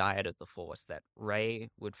within the dyad of the Force, that Rey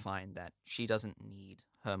would find that she doesn't need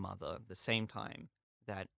her mother the same time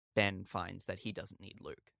that Ben finds that he doesn't need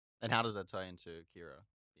Luke. And how does that tie into Kira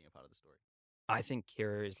being a part of the story? I think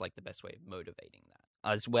Kira is the best way of motivating that,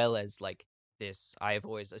 as well as this. I have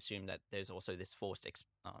always assumed that there's also this forced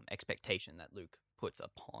expectation that Luke puts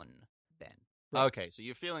upon Ben. Right. Okay, so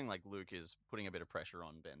you're feeling like Luke is putting a bit of pressure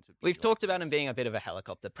on Ben to. We've talked about him being a bit of a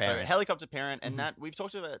helicopter parent. So, helicopter parent, and that we've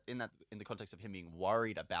talked about in the context of him being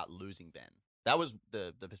worried about losing Ben. That was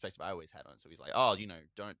the perspective I always had on it. So he's like, oh,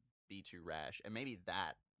 don't be too rash, and maybe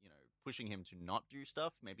that, pushing him to not do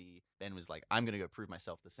stuff. Maybe Ben was like, I'm going to go prove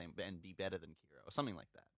myself the same and be better than Kira or something like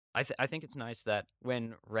that. I think it's nice that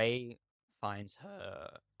when Rey finds her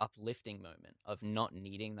uplifting moment of not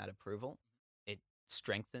needing that approval, it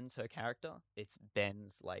strengthens her character. It's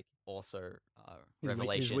Ben's also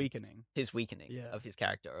revelation, his weakening of his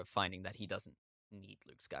character, of finding that he doesn't need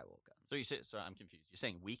Luke Skywalker. So I'm confused. You're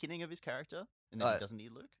saying weakening of his character, and then he doesn't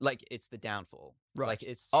need Luke? It's the downfall, right?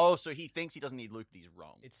 So he thinks he doesn't need Luke, but he's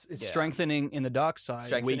wrong. It's strengthening in the dark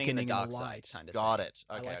side, weakening in the dark light. Side, kind of Got thing. it.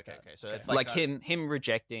 Okay. So it's him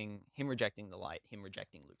rejecting the light, him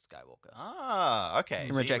rejecting Luke Skywalker. Ah, okay.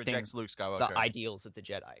 Him so rejecting he rejects Luke Skywalker. the ideals of the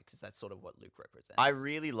Jedi, because that's sort of what Luke represents. I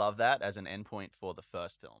really love that as an endpoint for the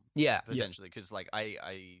first film. Yeah, potentially, because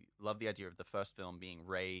I love the idea of the first film being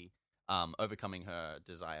Rey overcoming her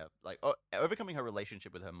desire, overcoming her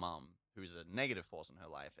relationship with her mum, who's a negative force in her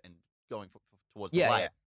life, and going towards the light. Yeah.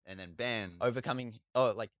 And then Ben overcoming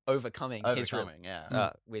with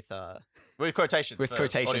quotations for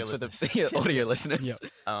the audio listeners. Yep.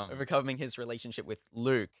 Overcoming his relationship with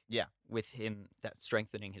Luke. Yeah, with him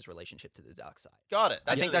strengthening his relationship to the dark side. Got it.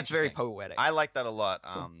 I think that's very poetic. I like that a lot.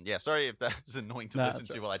 Yeah, sorry if that was annoying to listen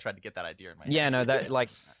to while I tried to get that idea in my head. Yeah, no, that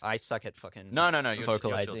I suck at fucking you're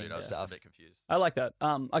vocalizing chill, dude. I was just a bit confused. I like that.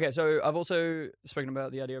 Okay, so I've also spoken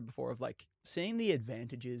about the idea before of seeing the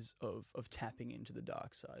advantages of tapping into the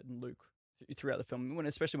dark side, and Luke throughout the film,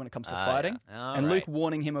 especially when it comes to fighting, and Luke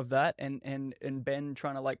warning him of that, and Ben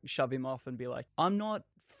trying to shove him off and be like, I'm not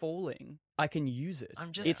falling, I can use it.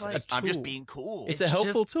 I'm just being cool. It's a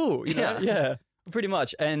helpful tool, you know? Yeah. Pretty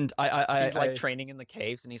much. And he's training in the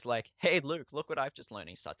caves, and he's like, hey Luke, look what I've just learned.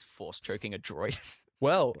 He starts force choking a droid.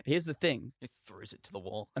 Well, here's the thing. He throws it to the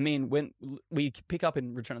wall. I mean, when we pick up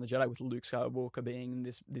in Return of the Jedi with Luke Skywalker being in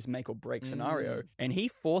this make or break scenario, and he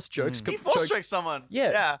force chokes. He force chokes someone.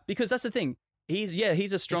 Yeah, because that's the thing. He's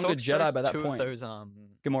a stronger Jedi by that point. Two of those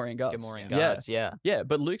Gamorrean guards. Yeah,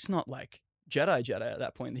 but Luke's not Jedi at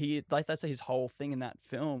that point. That's his whole thing in that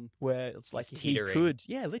film, where it's he could,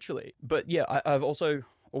 literally. But I've also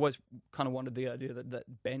always kind of wanted the idea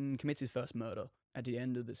that Ben commits his first murder at the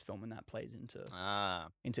end of this film, and that plays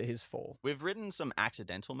into his fall. We've written some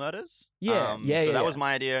accidental murders. So that was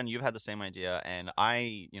my idea, and you've had the same idea. And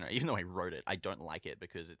I, even though I wrote it, I don't like it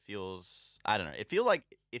because it feels, I don't know. It feels like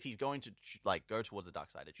if he's going to go towards the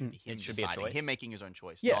dark side, it should be him deciding, him making his own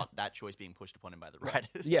choice, not that choice being pushed upon him by the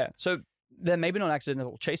writers. Yeah. So they're maybe not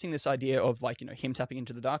accidental. Chasing this idea of him tapping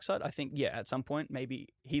into the dark side, I think at some point maybe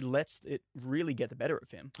he lets it really get the better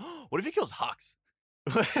of him. What if he kills Hux?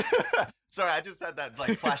 Sorry, I just had that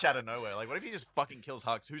like flash out of nowhere. Like, what if he just fucking kills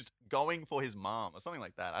Hux, who's going for his mom or something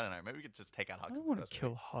like that? I don't know. Maybe we could just take out Hux. I in don't the want first to kill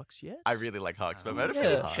movie. Hux yet. I really like Hux, but Oh, what if we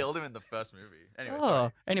yeah. just killed him in the first movie? Anyway, Oh,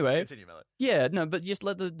 sorry. anyway. Continue, Mello. Yeah, no, but just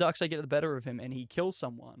let the dark side get the better of him, and he kills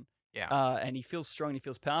someone. Yeah. And he feels strong, he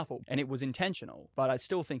feels powerful, and it was intentional. But I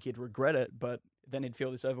still think he'd regret it, but then he'd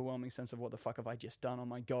feel this overwhelming sense of what the fuck have I just done? Oh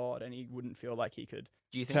my God. And he wouldn't feel like he could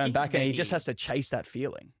Do you think turn he back, and he just maybe- has to chase that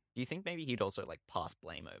feeling. Do you think maybe he'd also like pass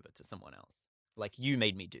blame over to someone else? Like, you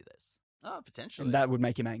made me do this. Oh, potentially. And that would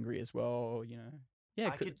make him angry as well, Yeah, I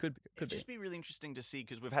could It'd be. just be really interesting to see,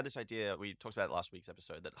 because we've had this idea, we talked about it last week's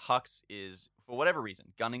episode, that Hux is, for whatever reason,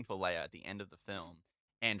 gunning for Leia at the end of the film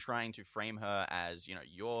and trying to frame her as,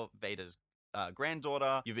 you're Vader's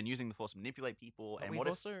granddaughter. You've been using the Force to manipulate people. But And we've what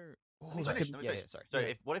if... also... He's that finished. could- Let me Yeah, finish. yeah, sorry. So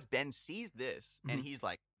Yeah. what if Ben sees this and Mhm. he's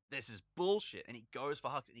like, this is bullshit, and he goes for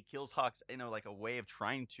Hux and he kills Hux, like a way of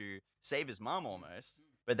trying to save his mom almost,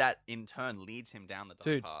 but that in turn leads him down the dark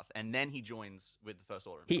Dude. path, and then he joins with the First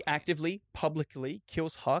Order. in He Palpatine. actively, publicly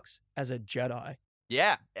kills Hux as a Jedi.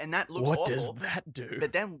 Yeah, and that looks What awful. does that do?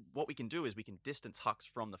 But then what we can do is we can distance Hux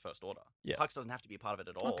from the First Order. Yeah. Hux doesn't have to be a part of it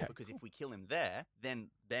at all, Okay, because cool. if we kill him there, then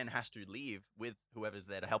Ben has to leave with whoever's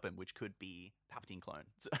there to help him, which could be Palpatine clone.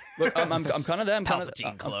 Look, I'm kind of there.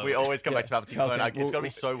 Palpatine clone. We always come Yeah, back to Palpatine clone. Palpatine. It's We'll- got to be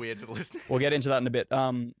so weird for the listeners. We'll get into that in a bit.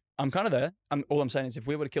 I'm kind of there. All I'm saying is, if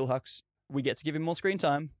we were to kill Hux, we get to give him more screen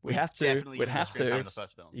time. We have to. Definitely We'd give him have screen time in to. the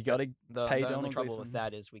first film. You got to. The Pay only Donald trouble Gleason. with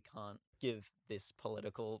that is we can't give this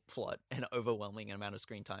political plot an overwhelming amount of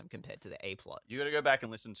screen time compared to the A plot. You got to go back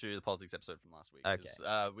and listen to the politics episode from last week. Okay.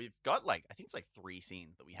 'Cause, we've got I think it's 3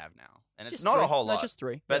 scenes that we have now, and it's Just not three. a whole No, lot. just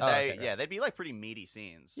 3. But Oh, they, okay, right. they'd be pretty meaty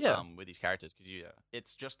scenes. Yeah. With these characters, because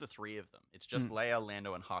it's just the 3 of them. It's just Leia,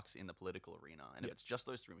 Lando, and Hux in the political arena, and if Yep. it's just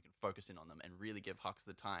those 3, we can focus in on them and really give Hux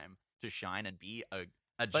the time to shine and be a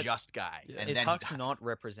But just guy. Yeah. And Is then he Hux does. not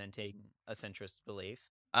representing a centrist belief?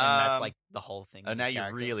 And that's Um, like the whole thing. Oh, with now his you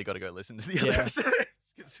character? really got to go listen to the Yeah. other episodes.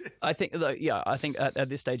 'Cause- I think, I think at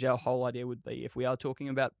this stage, our whole idea would be, if we are talking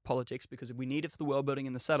about politics, because we need it for the world building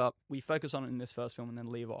and the setup, we focus on it in this first film and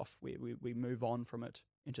then leave off. We move on from it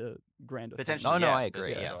into grander things. Potentially. Oh, no, Yeah, I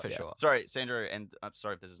agree. for Yeah, sure. for Yeah. sure. Sorry, Sandro, and I'm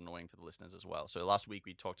sorry if this is annoying for the listeners as well. So last week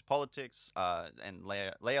we talked politics, and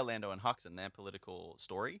Leia, Lando, and Hux and their political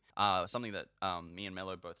story. Something that me and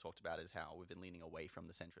Mello both talked about is how we've been leaning away from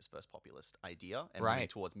the centrist versus populist idea and moving Right.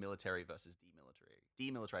 towards military versus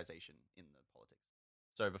demilitarization in the politics.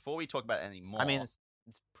 So before we talk about any more, I mean, it's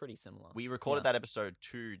pretty similar. we recorded Yeah. that episode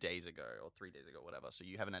 2 days ago or 3 days ago, whatever. So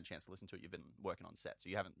you haven't had a chance to listen to it. You've been working on set, so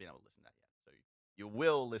you haven't been able to listen to that yet. So you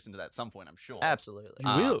will listen to that at some point, I'm sure. Absolutely.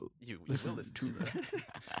 You will You will listen listen to to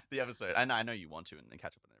the episode. I know you want to and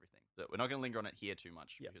catch up on everything. But we're not going to linger on it here too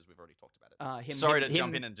much Yep. because we've already talked about it. Him, Sorry him- to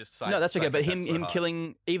jump him- in and just side. No, that's okay. But sidetrack him, that so him hard.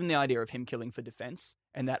 killing, even the idea of him killing for defense,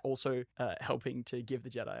 and that also helping to give the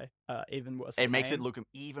Jedi even worse. It makes it name. look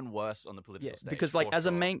even worse on the political Yeah, stage. because for as a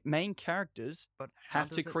sure. main characters But how have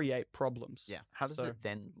to does it- create problems. Yeah. How does So- it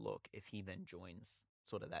then look if he then joins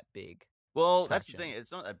sort of that big? Well, that's the faction? thing.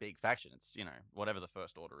 It's not a big faction. It's whatever the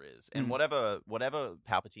First Order is, and Mm. whatever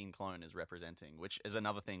Palpatine clone is representing, which is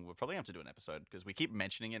another thing we'll probably have to do an episode because we keep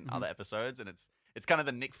mentioning it in Mhm. other episodes, and it's kind of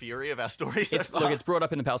the Nick Fury of our story. So It's far. look, it's brought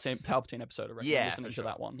up in the Palpatine episode. I recommend Yeah, listening for to sure.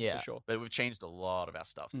 that one Yeah. for sure. But we've changed a lot of our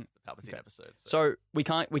stuff since the Palpatine Okay. episode. So we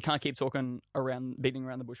can't keep talking beating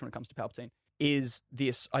around the bush when it comes to Palpatine. Is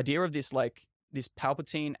this idea of this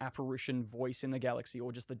Palpatine apparition voice in the galaxy,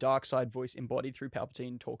 or just the dark side voice embodied through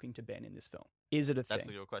Palpatine talking to Ben in this film? Is it a that's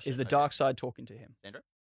thing? the real question. Is the Okay. dark side talking to him? Sandra?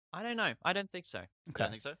 I don't know. I don't think so. You don't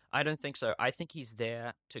think so? I don't think so. I think he's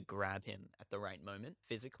there to grab him at the right moment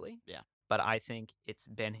physically. Yeah. But I think it's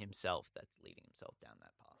Ben himself that's leading himself down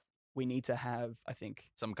that path. We need to have, I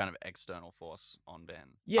think, Some kind of external force on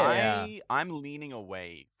Ben. Yeah. I'm leaning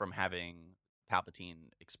away from having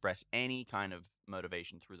Palpatine express any kind of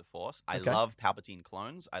motivation through the Force. I Okay. love Palpatine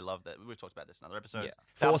clones. I love that. We've talked about this in other episodes.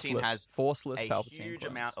 Yeah. Palpatine has forceless a Palpatine huge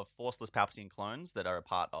clones. amount of forceless Palpatine clones that are a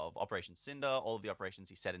part of Operation Cinder, all of the operations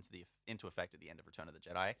he set into effect at the end of Return of the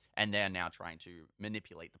Jedi, and they're now trying to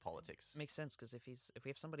manipulate the politics. Makes sense because if we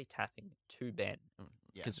have somebody tapping to Ben,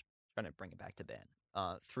 Yeah. because trying to bring it back to Ben,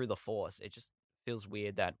 through the Force, it just feels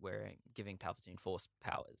weird that we're giving Palpatine Force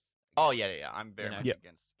powers. Oh yeah. I'm very You know? much Yeah.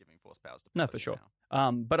 against giving Force powers to No, for Palpatine sure.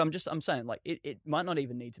 now. But I'm saying it might not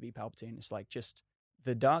even need to be Palpatine. It's like just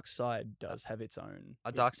the dark side does have its own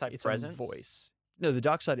dark side its presence? own voice. No, the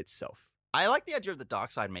dark side itself. I like the idea of the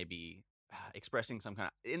dark side maybe expressing some kind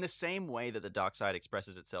of, in the same way that the dark side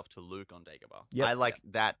expresses itself to Luke on Dagobah. Yep. I like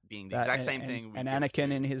that being the That exact and- same and- thing. we And give Anakin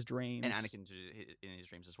to- in his dreams. and Anakin in his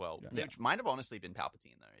dreams as well, Yeah. which might have honestly been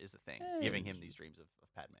Palpatine though. Is the thing Yeah, giving it's him these dreams of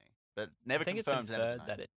Padme. but never I think confirmed. it's Never inferred denied.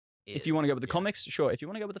 that it is. If you want to go with the yeah. comics, sure. If you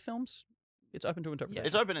want to go with the films, it's open to interpretation.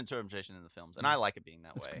 It's open interpretation in the films, and I like it being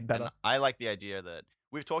that It's way. better. And I like the idea that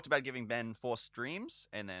we've talked about giving Ben Force dreams,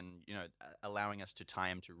 and then allowing us to tie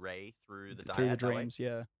him to Rey through the dyad. Through the that way. dreams,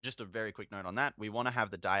 yeah. Just a very quick note on that: we want to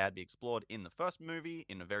have the dyad be explored in the first movie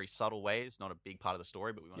in a very subtle way. It's not a big part of the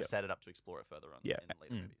story, but we want to set it up to explore it further on in the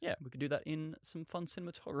later movies. Yeah, we could do that in some fun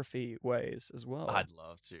cinematography ways as well. I'd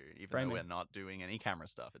love to, even Framing. though we're not doing any camera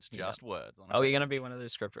stuff. It's just words. On a Oh, you're page. gonna be one of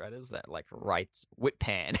those scriptwriters that like writes whip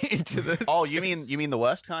pan into the. Oh, you mean the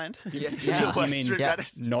worst kind? Yeah. The Yeah. worst You mean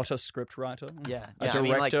scriptwriters? not a script writer? Yeah, A yeah. I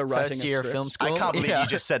mean, like, director writing first a year script? film school. I can't believe Yeah. you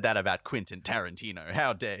just said that about Quentin Tarantino.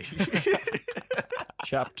 How dare you?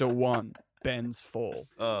 Chapter 1, Ben's Fall.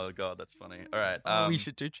 Oh god, that's funny. All right. we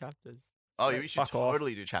should do chapters. Oh, we should Fuck off.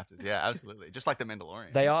 totally do chapters. Yeah, absolutely. Just like the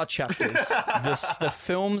Mandalorian. They are chapters. The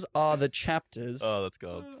films are the chapters. Oh, let's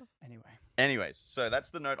go. Anyway. Anyways, so that's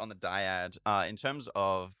the note on the dyad. In terms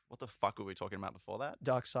of what the fuck were we talking about before that?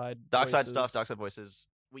 Dark side Stuff, voices. dark side voices.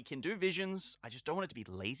 We can do visions. I just don't want it to be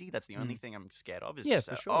lazy. That's the only thing I'm scared of. Is Yeah, just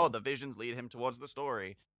for that, sure. oh, the visions lead him towards the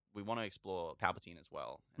story. We want to explore Palpatine as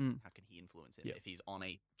well. And how can he influence him Yep. if he's on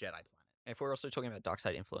a Jedi planet? If we're also talking about dark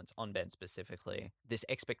side influence on Ben specifically, this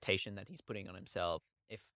expectation that he's putting on himself,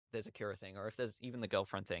 if there's a Kira thing or if there's even the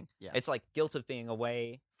girlfriend thing, it's like guilt of being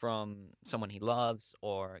away from someone he loves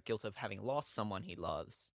or guilt of having lost someone he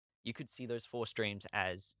loves. You could see those Force dreams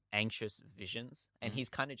as anxious visions, and he's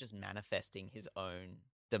kind of just manifesting his own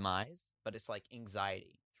demise, but it's like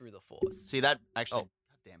anxiety through the Force. See that actually? Oh.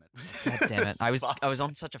 God damn it! God damn it! I was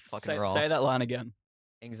on such a fucking roll. Say that line again.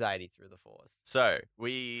 Anxiety through the Force. So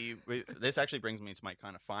we this actually brings me to my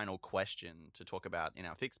kind of final question to talk about in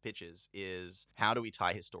our fixed pitches is how do we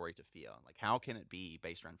tie his story to fear? Like how can it be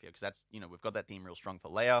based around fear? Because that's we've got that theme real strong for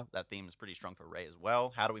Leia. That theme is pretty strong for Rey as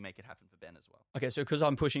well. How do we make it happen for Ben as well? Okay, so because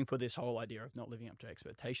I'm pushing for this whole idea of not living up to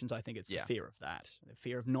expectations, I think it's the fear of that. The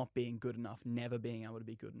fear of not being good enough, never being able to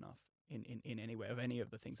be good enough in any way of any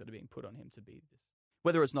of the things that are being put on him to be this.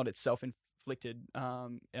 Whether it's not its self-inflicted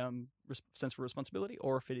sense of responsibility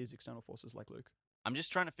or if it is external forces like Luke. I'm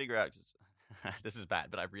just trying to figure out, because this is bad,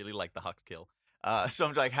 but I really like the Hux kill. So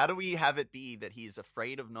I'm like, how do we have it be that he's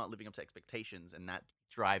afraid of not living up to expectations and that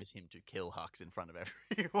drives him to kill Hux in front of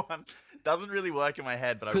everyone? Doesn't really work in my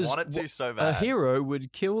head, but I want it to so bad. A hero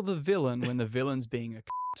would kill the villain when the villain's being a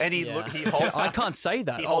and he holds I can't say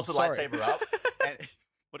that. He holds the sorry. lightsaber up. And,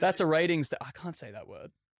 That's a ratings I can't say that word.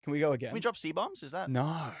 Can we go again? Can we drop C-bombs? Is that?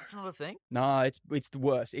 No. That's not a thing. No, it's the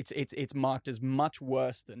worst. It's marked as much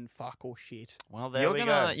worse than fuck or shit. Well, there we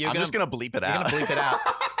go. I'm just going to bleep it out. You're going to bleep it out.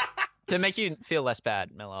 To make you feel less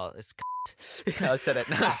bad, Melo, it's I said it.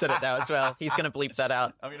 I said it now as well. He's going to bleep that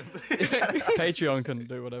out. I'm going to bleep that out. Patreon can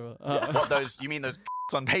do whatever. What, those? You mean those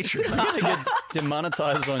on Patreon? Get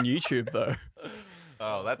demonetized on YouTube though.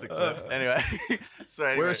 Oh, that's a clip. Anyway, so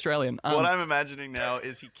anyway, We're Australian. What I'm imagining now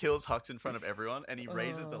is he kills Hux in front of everyone, and he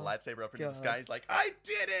raises the lightsaber up into the sky. He's like, "I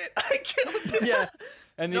did it! I killed him!" Yeah,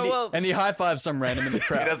 and then he high fives some random in the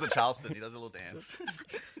crowd. He does the Charleston. He does a little dance.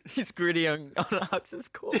 He's gritty on Hux's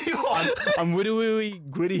corpse. I'm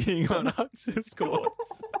grittying on Hux's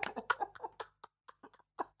corpse.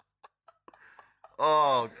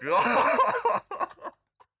 Oh god.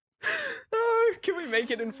 Oh, can we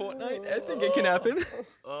make it in Fortnite? I think it can happen.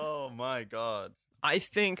 Oh my god. I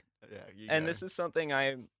think, Yeah, and this is something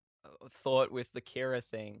I thought with the Kira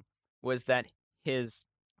thing, was that his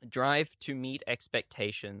drive to meet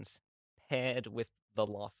expectations paired with the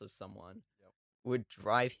loss of someone would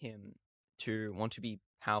drive him to want to be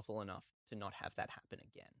powerful enough to not have that happen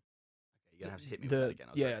again. You're gonna have to hit me with that again.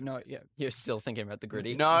 I was very confused. You're still thinking about the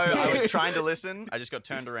gritty? No, I was trying to listen. I just got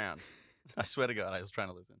turned around. I swear to God, I was trying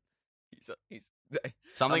to listen.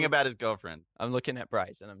 Something about his girlfriend. I'm looking at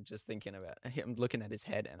Bryce and I'm just thinking about. I'm looking at his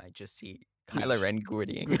head and I just see Kylo Ren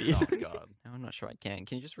grittying. Oh God. No, I'm not sure I can.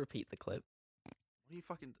 Can you just repeat the clip? What are you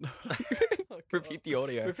fucking? Repeat the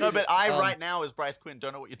audio. No, but I right now as Bryce Quinn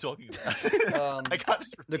don't know what you're talking about. I can't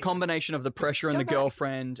just repeat. The combination of the pressure and the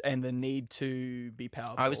girlfriend and the need to be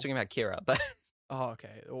powerful. I was talking about Kira, but oh,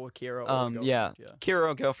 okay, or Kira. Or yeah, Kira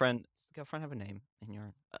or girlfriend. Does the girlfriend have a name in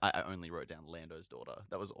your? I only wrote down Lando's daughter.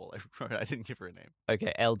 That was all I wrote. I didn't give her a name.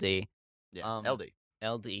 Okay, LD. Yeah, LD.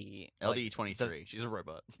 LD. LD 23. She's a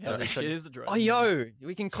robot. Yeah, she is the droid. Oh, yo,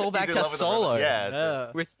 we can call back in to love with the Solo. robot. Yeah.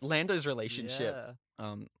 Yeah. With Lando's relationship.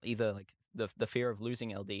 Yeah. Either like the fear of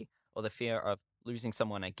losing LD or the fear of losing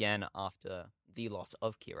someone again after the loss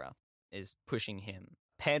of Kira is pushing him,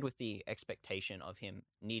 paired with the expectation of him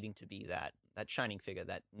needing to be that shining figure,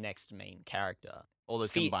 that next main character. All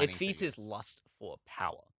those It feeds his lust for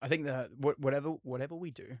power. I think that whatever we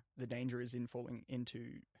do, the danger is in falling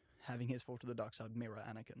into having his fall to the dark side mirror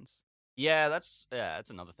Anakin's. Yeah, that's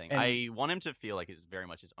another thing. And- I want him to feel like he's very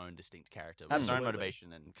much his own distinct character, with his own Absolutely.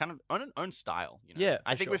 motivation and kind of own style. You know? Yeah,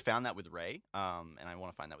 I for think sure. we've found that with Rey, and I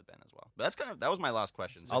want to find that with Ben as well. But that was my last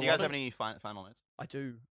question. So, A do you guys lot have of- any final notes? I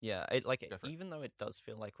do. Yeah, Go for it. even though it does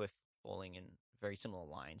feel like we're falling in very similar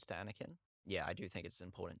lines to Anakin, yeah, I do think it's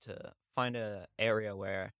important to find a area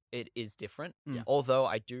where it is different. Yeah. Although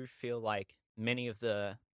I do feel like many of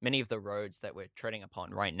the roads that we're treading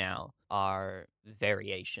upon right now are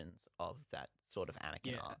variations of that sort of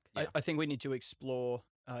Anakin arc. Yeah. I think we need to explore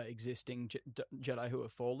existing Jedi who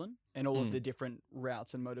have fallen and all of the different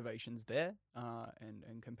routes and motivations there,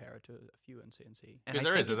 and compare it to a few in CNC. And Because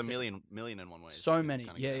I think there's a it's- million and one ways. So to many,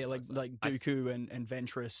 kinda get yeah, that like mindset. like Dooku and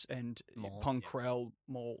Ventress and Maul, Pong yeah. Krell,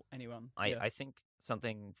 Maul, anyone. Yeah. I think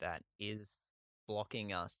something that is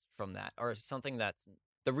blocking us from that, or something that's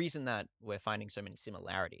the reason that we're finding so many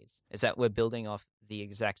similarities, is that we're building off the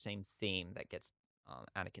exact same theme that gets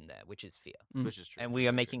Anakin there, which is fear. Which is true. And we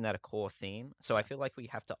are making that a core theme. So I feel like we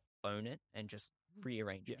have to own it and just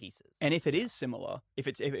rearrange Yeah. pieces. And if it is similar, if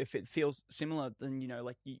it feels similar, then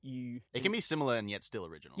like you It can be similar and yet still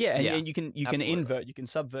original. yeah, and, Yeah, and you can absolutely. invert, you can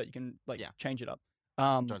subvert, you can Yeah. change it up.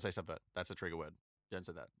 Don't say subvert. That's a trigger word. Don't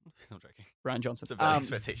say that. I'm joking. Ryan Johnson. It's a bad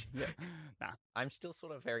expectation. Yeah. Nah. I'm still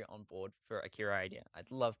sort of very on board for Akira idea. I'd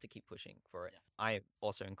love to keep pushing for it. I'm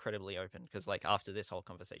also incredibly open because, like, after this whole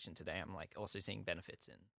conversation today, I'm like also seeing benefits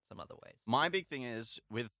in some other ways. My big thing is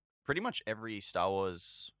with pretty much every Star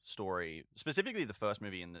Wars story, specifically the first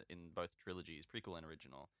movie in both trilogies, prequel and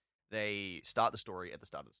original, they start the story at the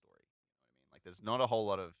start of the story. You know what I mean? Like, there's not a whole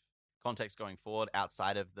lot of context going forward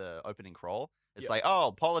outside of the opening crawl. It's like,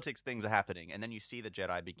 oh, politics things are happening, and then you see the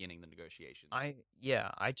Jedi beginning the negotiations.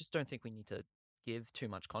 I just don't think we need to give too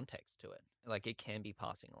much context to it. Like, it can be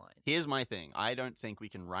passing lines. Here's my thing. I don't think we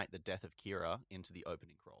can write the death of Kira into the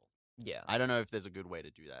opening crawl. Yeah. I don't know if there's a good way to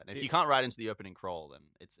do that. And if you can't write into the opening crawl, then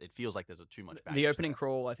it feels like there's too much baggage The to opening that.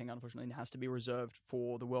 crawl, I think, unfortunately, has to be reserved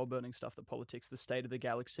for the world-burning stuff, the politics, the state of the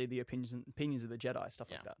galaxy, the opinions of the Jedi, stuff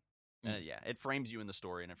like that. Yeah, it frames you in the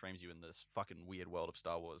story and it frames you in this fucking weird world of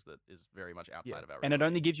Star Wars that is very much outside of our And it reality.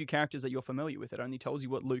 only gives you characters that you're familiar with. It only tells you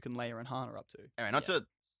what Luke and Leia and Han are up to. Anyway, not to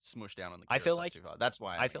smush down on the I Kira feel stuff like- too hard. That's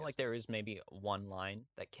why I feel like there is maybe one line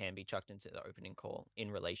that can be chucked into the opening call in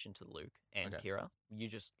relation to Luke and Okay. Kira. You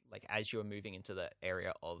just, like, as you're moving into the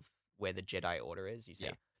area of where the Jedi Order is, you say,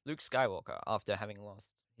 Yeah. Luke Skywalker, after having lost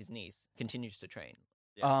his niece, continues to train.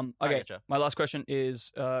 Yeah, I Okay, getcha. my last question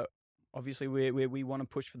is, obviously, we want to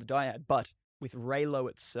push for the dyad, but with Reylo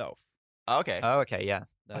itself, Okay. Oh, okay, yeah.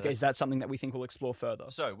 No, okay, is that something that we think we'll explore further?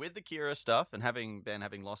 So with the Kira stuff and having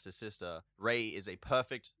lost his sister, Rey is a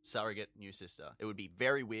perfect surrogate new sister. It would be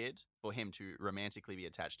very weird for him to romantically be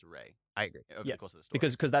attached to Rey I agree. over Yeah, the course of the story.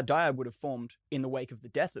 Because that dyad would have formed in the wake of the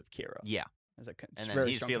death of Kira. yeah, As a and then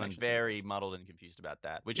he's feeling very muddled and confused about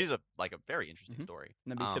that, which is a very interesting Mhm. story.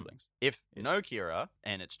 And then be siblings. If Yeah. no Kira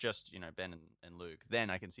and it's just Ben and Luke, then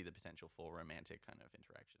I can see the potential for romantic kind of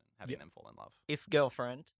interaction, having Yeah. them fall in love. If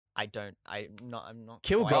girlfriend, I'm not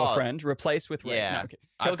Kill quite- girlfriend, replace with Rey. Yeah. No, okay. Kill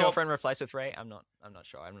I've got- girlfriend, replace with Rey. I'm not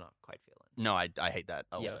sure. I'm not quite feeling. No, I hate that.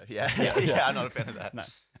 Also, Yeah. yeah, yeah, I'm not a fan of that.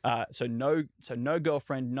 No. So no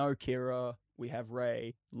girlfriend, no Kira. We have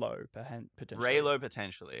Rey Lo potentially. Reylo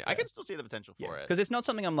potentially. I Yeah. can still see the potential for it. because it's not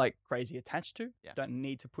something I'm like crazy attached to. Yeah. Don't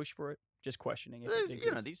need to push for it. Just questioning if There's, it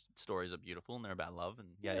exists. these stories are beautiful and they're about love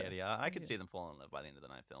and yada Yeah. yada yada. I could Yeah. see them fall in love by the end of the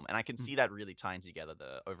night film, and I can Mm. see that really tying together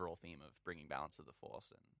the overall theme of bringing balance to the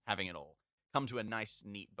Force and having it all come to a nice,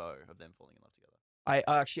 neat bow of them falling in love together. I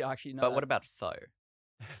actually know. But what about Foe?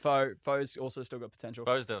 Foe's also still got potential.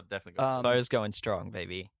 Bo's definitely got Foe's going strong,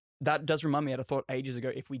 baby. That does remind me. I had a thought ages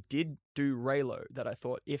ago. If we did do Reylo, that I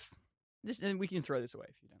thought if this, and we can throw this away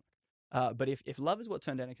if you don't. But if love is what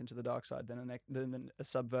turned Anakin to the dark side, then a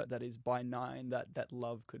subvert that is by 9 that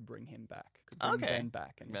love could bring him back, could bring Okay. Ben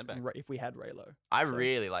back, and Ben back. if we had Reylo, I So,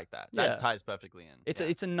 really like that. Yeah. That ties perfectly in. it's Yeah.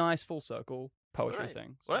 it's a nice full circle poetry Right.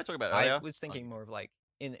 thing. What did I talk about I earlier? was thinking more of like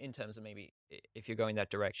in terms of maybe if you're going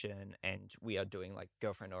that direction and we are doing like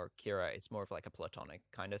girlfriend or Kira, it's more of like a platonic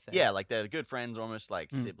kind of thing. Yeah, like they're good friends, almost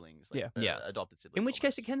like Mm. siblings. Like, Yeah. Yeah. adopted siblings. In which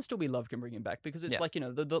case, almost. it can still be love can bring him back because it's Yeah. like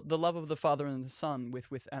the love of the father and the son with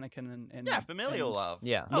Anakin and Yeah, familial and- love.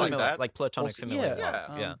 Yeah, I like familial- that. like platonic Also- familial yeah,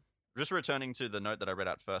 love. Yeah. Just returning to the note that I read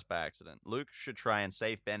out first by accident, Luke should try and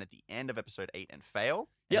save Ben at the end of episode 8 and fail.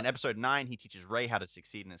 And Yep. in episode 9, he teaches Rey how to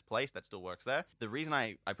succeed in his place. That still works there. The reason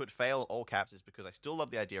I put fail all caps is because I still love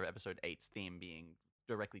the idea of episode 8's theme being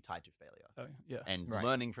directly tied to failure Oh, yeah. and Right.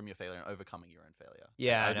 learning from your failure and overcoming your own failure.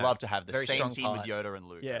 Yeah, I I'd know. love to have the Very same strong scene with part. Yoda and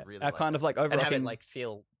Luke. Yeah, I really kind that. of like And have it overarching. like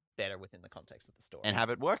feel better within the context of the story. And have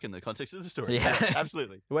it work in the context of the story. Yeah.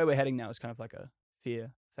 Absolutely. The way we're heading now is kind of like a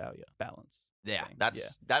fear, failure, balance. Yeah, thing.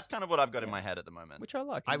 that's kind of what I've got in Yeah. my head at the moment. Which I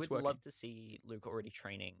like. I and would it's working. love to see Luke already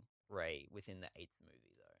training Rey within the 8th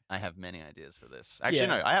movie, though. I have many ideas for this. Actually,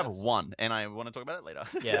 Yeah, no, I have that's- one, and I want to talk about it later.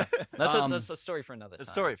 Yeah, that's Um, a story for another time. a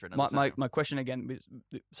story for another My time. my question again,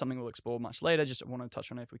 something we'll explore much later. Just want to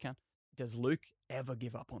touch on it if we can. Does Luke ever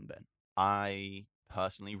give up on Ben? I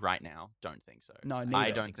personally, right now, don't think so. No, I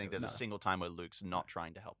neither. don't think there's No. a single time where Luke's not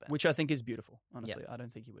trying to help Ben. Which I think is beautiful. Honestly, I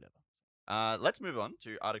don't think he would ever. Let's move on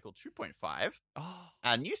to Article 2.5, Oh,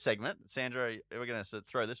 our new segment. Sandra, we're going to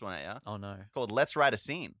throw this one at you. Oh no. It's called Let's Write a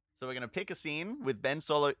Scene. So we're going to pick a scene with Ben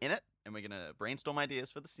Solo in it, and we're going to brainstorm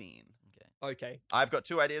ideas for the scene. Okay. okay. I've got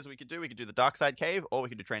two ideas we could do. We could do the Dark Side Cave, or we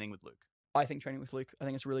could do Training with Luke. I think training with Luke. I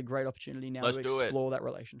think it's a really great opportunity now Let's to do it. explore that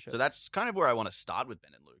relationship. So that's kind of where I want to start with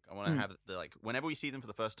Ben and Luke. I want to Mm. have whenever we see them for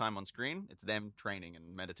the first time on screen, it's them training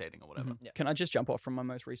and meditating or whatever. Mhm. Yeah. Can I just jump off from my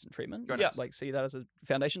most recent treatment? Go Yeah. nuts. Like, see that as a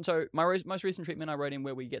foundation. So, my most recent treatment I wrote in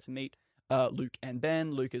where we get to meet Luke and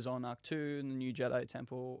Ben. Luke is on Arc 2 in the new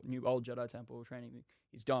old Jedi Temple training.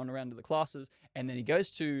 He's going around to the classes, and then he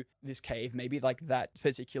goes to this cave, maybe like that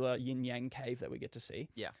particular yin yang cave that we get to see.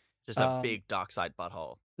 Just a big dark side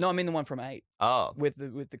butthole. No, I mean the one from 8 Oh. with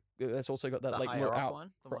the that's also got that The like higher look up out.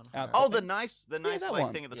 one? The cro- one out higher Oh, up? the nice that like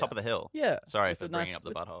one. thing at the top of the hill. Yeah. Sorry with for the bringing nice- up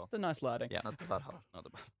the butthole. The nice lighting. Yeah. Not the butthole. Not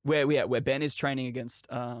the butthole. Where Ben is training against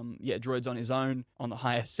droids on his own on the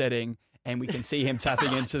highest setting, and we can see him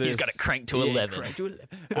tapping into this. He's got it cranked to 11. Cranked to 11.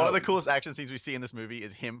 One of the coolest action scenes we see in this movie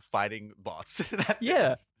is him fighting bots. That's it.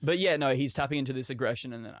 Yeah, but yeah, no, he's tapping into this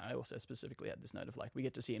aggression, and then I also specifically had this note of like we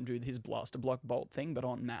get to see him do his blaster block bolt thing, but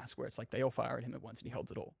en masse, where it's like they all fire at him at once, and he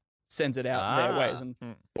holds it all, sends it out their ways, and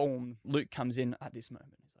boom, Luke comes in at this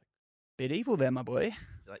moment. He's like, "Bit evil there, my boy."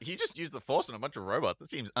 Like, you just used the force on a bunch of robots. That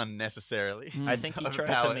seems unnecessarily. I think he tried to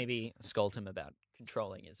overpowered. maybe scold him about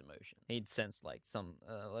controlling his emotion. He'd sensed like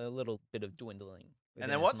a little bit of dwindling. And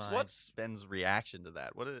then what's Ben's reaction to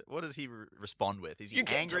that? What does he respond with? Is he You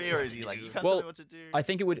can't tell angry me or what is to he like, do. you can't Well, tell me what to do? I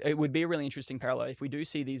think it would be a really interesting parallel if we do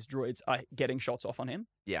see these droids getting shots off on him.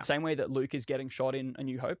 Yeah. Same way that Luke is getting shot in A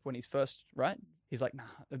New Hope when he's first right. He's like, nah.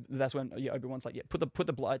 That's when Obi-Wan's like, yeah, put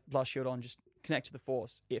the blast shield on, just connect to the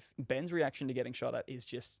Force. If Ben's reaction to getting shot at is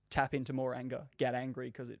just tap into more anger, get angry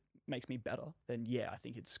because it makes me better, then yeah, I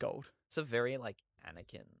think it's scold. It's a very like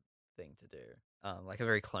Anakin thing to do. Like a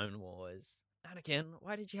very Clone Wars. Anakin,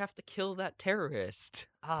 why did you have to kill that terrorist?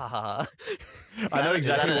 Ah. I know is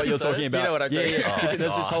exactly that what an you're episode? talking about. You know what I'm talking about. Yeah. Oh,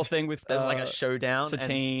 There's this whole God. thing with There's like a showdown.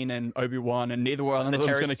 Satine and Obi-Wan, and neither one and of the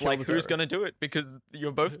them's going to terrorist's kill like, the who's terrorist. going to do it? Because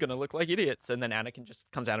you're both going to look like idiots. And then Anakin just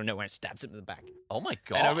comes out of nowhere and stabs him in the back. Oh my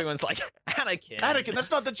god. And everyone's like, Anakin.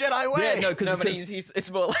 that's not the Jedi way. Yeah, no, because No, but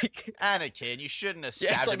it's more like... Anakin, you shouldn't have Yeah,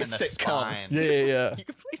 it's stabbed like him in a the sitcom. spine. Yeah. You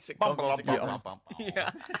can play sitcom Bum, bum, music. bum, Yeah. bum, bum, bum.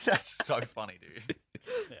 Yeah. That's so funny, dude.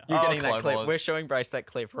 You're Oh, getting that Clone clip. Wars. We're showing Bryce that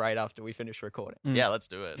clip right after we finish recording. Mm. Yeah, let's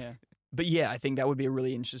do it. Yeah. But yeah, I think that would be a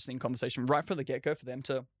really interesting conversation right from the get-go for them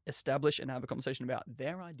to establish and have a conversation about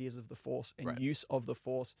their ideas of the Force and Right. use of the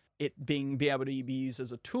Force, it be able to be used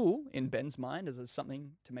as a tool in Ben's mind as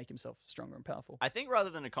something to make himself stronger and powerful. I think rather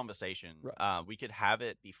than a conversation, Right. we could have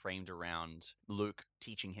it be framed around Luke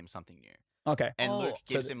teaching him something new. Okay. And Oh, Luke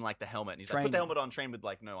so gives him like the helmet, and he's like, put training. the helmet on, train with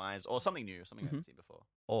like no eyes, or something new, something I haven't seen before.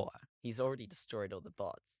 Or he's already destroyed all the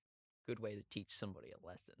bots. Good way to teach somebody a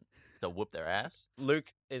lesson. To whoop their ass.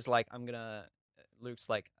 Luke is like, Luke's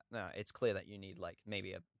like, no, it's clear that you need like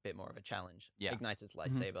maybe a bit more of a challenge. Yeah. Ignites his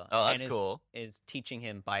lightsaber. Oh, that's and cool. Is teaching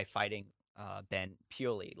him by fighting Ben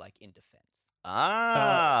purely like in defense.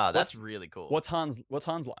 That's really cool. What's Han's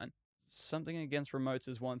line? Something against remotes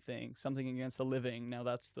is one thing. Something against the living. Now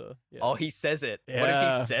that's the. Yeah. Oh, he says it. What if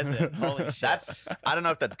Yeah. he says it? Holy shit. That's I don't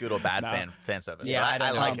know if that's good or bad No. fan service. Yeah, but I I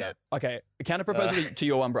don't like know. it. Okay. A counter proposal to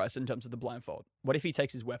your one, Bryce, in terms of the blindfold. What if he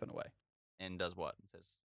takes his weapon away? And does what? It says,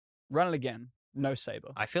 Run it again. No saber.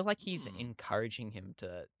 I feel like he's encouraging him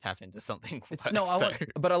to tap into something worse. No, though.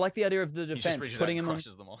 but I like the idea of the he just defense. reaches out Putting and him on.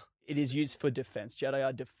 crushes them all. It is used for defense. Jedi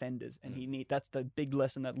are defenders, and that's the big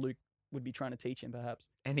lesson that Luke would be trying to teach him, perhaps.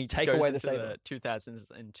 And he Take goes away the into saber. the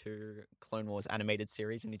 2002 Clone Wars animated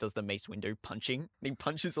series, and he does the Mace Windu punching. And he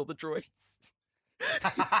punches all the droids.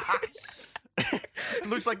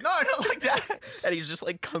 Luke's like, no, not like that. And he's just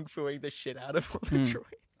like kung fuing the shit out of all the Hmm. droids.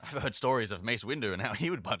 I've heard stories of Mace Windu and how he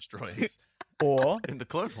would punch droids Or in the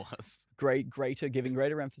Clone Wars. giving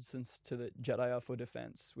greater emphasis to the Jedi are for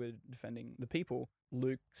defense. We're defending the people.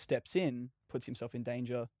 Luke steps in, puts himself in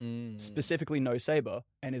danger, specifically no saber,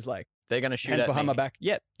 and is like, They're gonna shoot hands at behind me. my back.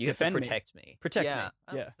 Yep, You have to defend me. protect me. Protect me. Yeah,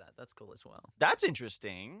 I Yeah. like that. That's cool as well. That's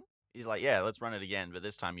interesting. He's like, yeah, let's run it again, but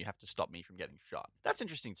this time you have to stop me from getting shot. That's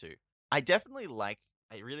interesting too. I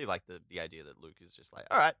really like the idea that Luke is just like,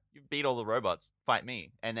 all right, you've beat all the robots, fight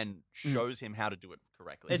me, and then shows him how to do it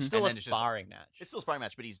correctly. It's still And a then sparring match. It's still a sparring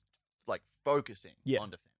match, but he's like focusing on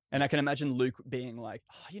defense. And I can imagine Luke being like,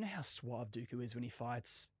 oh, you know how suave Dooku is when he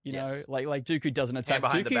fights? You know, Yes. like Dooku doesn't attack. Hand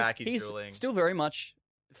behind Dooku, the back, he's drilling. still very much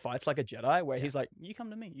fights like a Jedi, where he's like, you come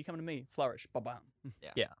to me, flourish, ba-bam.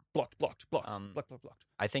 Yeah. Blocked, blocked.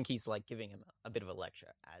 I think he's like giving him a bit of a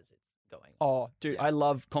lecture as it's going. Oh, dude, I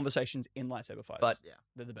love conversations in lightsaber fights. But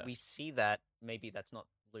they're the best. we see that maybe that's not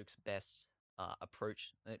Luke's best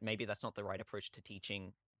approach. Maybe that's not the right approach to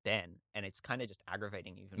teaching Ben, and it's kind of just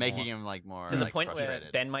aggravating even Making more. him like more To the like, point frustrated.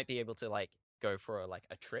 where Ben might be able to like go for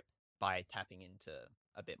a trip by tapping into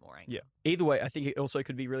a bit more anger. Yeah. Either way, I think it also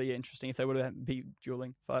could be really interesting if they were to be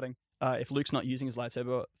dueling, fighting. If Luke's not using his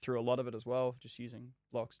lightsaber through a lot of it as well, just using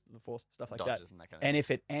blocks, the Force, stuff like that. Dodges and that kind of And if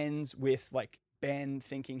it ends with like Ben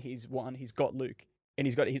thinking he's won, he's got Luke, and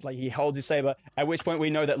he holds his saber. At which point we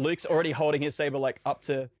know that Luke's already holding his saber like up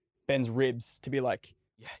to Ben's ribs to be like,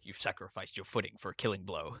 Yeah, you've sacrificed your footing for a killing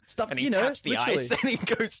blow. stuff. And he you know, taps the literally. ice and he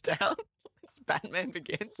goes down. It's Batman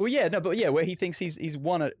Begins. Well, yeah, no, but yeah, where he thinks he's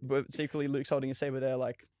won it, but secretly Luke's holding his saber there,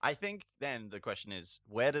 like. I think then the question is,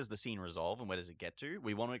 where does the scene resolve and where does it get to?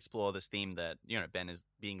 We want to explore this theme that, Ben is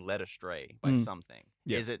being led astray by something.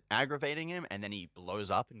 Yeah. Is it aggravating him and then he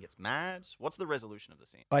blows up and gets mad? What's the resolution of the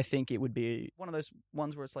scene? I think it would be one of those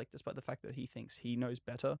ones where it's like, despite the fact that he thinks he knows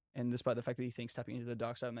better, and despite the fact that he thinks tapping into the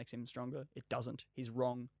dark side makes him stronger, it doesn't. He's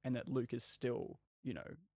wrong, and that Luke is still,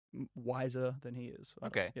 wiser than he is.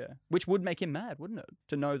 Okay. Yeah. Which would make him mad, wouldn't it?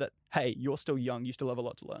 To know that, hey, you're still young, you still have a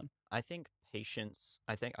lot to learn. I think patience.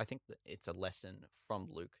 I think that it's a lesson from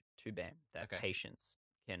Luke to Ben that Okay. patience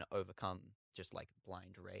can overcome just like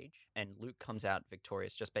blind rage, and Luke comes out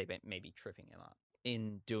victorious just by maybe tripping him up.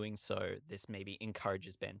 In doing so, this maybe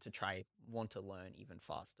encourages Ben to want to learn even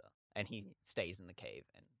faster, and he stays in the cave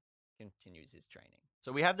and continues his training.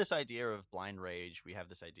 So we have this idea of blind rage. We have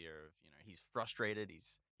this idea of, he's frustrated.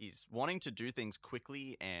 He's wanting to do things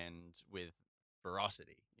quickly and with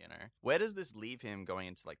ferocity, Where does this leave him going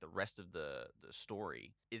into like the rest of the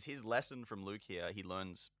story? Is his lesson from Luke here, he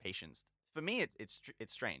learns patience? For me, it's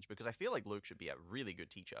strange because I feel like Luke should be a really good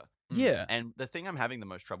teacher. Yeah. And the thing I'm having the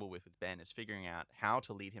most trouble with Ben is figuring out how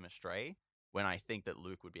to lead him astray when I think that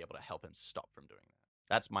Luke would be able to help him stop from doing that.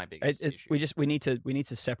 That's my biggest issue. We need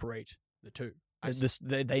to separate the two.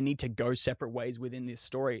 They need to go separate ways within this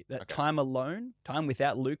story. That time alone, time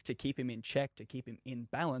without Luke to keep him in check, to keep him in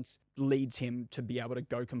balance, leads him to be able to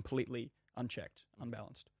go completely unchecked,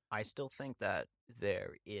 unbalanced. I still think that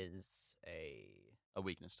there is a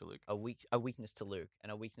weakness to Luke. A weakness to Luke,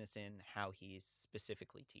 and a weakness in how he's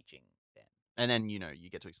specifically teaching Ben. And then, you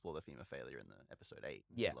get to explore the theme of failure in the episode 8.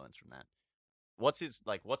 Yeah. He learns from that. What's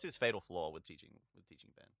his fatal flaw with teaching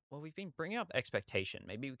Ben? Well, we've been bringing up expectation.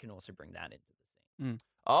 Maybe we can also bring that into the scene.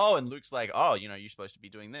 Oh, and Luke's like, oh, you're supposed to be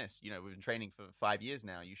doing this. We've been training for 5 years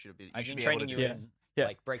now. You should be. I've should been be able training to you do in this. Yeah.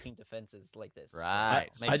 like breaking defenses like this. Right.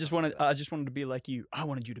 I just wanted to be like you. I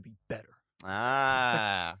wanted you to be better.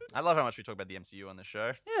 Ah, I love how much we talk about the MCU on this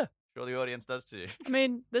show. Yeah. Sure, the audience does too. I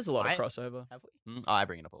mean, there's a lot of crossover. Have we? I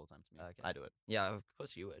bring it up all the time to me. Okay. I do it. Yeah, of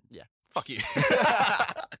course you would. Yeah. Fuck you.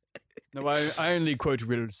 No, I only quote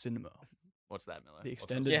real cinema. What's that, Miller? The What's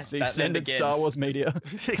extended, Yes, the Batman extended Begins. Star Wars media.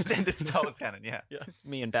 the extended Star Wars canon? Yeah.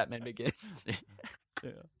 Me and Batman Begins. Yeah.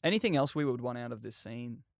 Anything else we would want out of this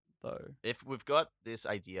scene, though? If we've got this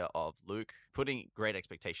idea of Luke putting great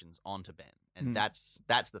expectations onto Ben, and that's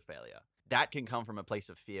the failure. That can come from a place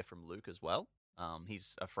of fear from Luke as well.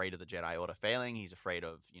 He's afraid of the Jedi Order failing. He's afraid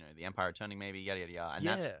of, the Empire turning, maybe, yada, yada, yada. And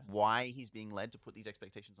that's why he's being led to put these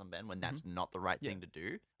expectations on Ben when that's not the right thing to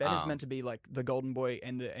do. Ben is meant to be like the golden boy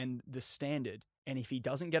and the standard. And if he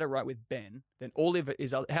doesn't get it right with Ben, then all of it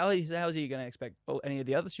is how is he going to expect any of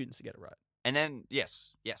the other students to get it right? And then,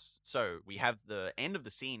 yes. So we have the end of the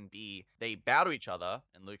scene be they bow to each other,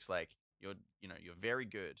 and Luke's like, you're very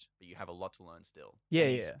good, but you have a lot to learn still. Yeah,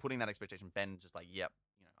 and he's yeah. putting that expectation. Ben just like, yep,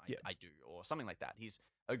 I do, or something like that. He's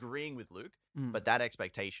agreeing with Luke, Mm. but that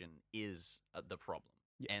expectation is the problem.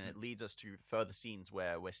 Yeah. And it leads us to further scenes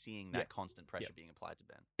where we're seeing that constant pressure being applied to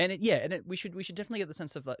Ben. And we should definitely get the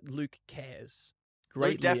sense of like Luke cares.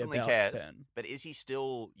 Luke definitely about cares, Ben. but is he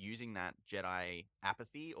still using that Jedi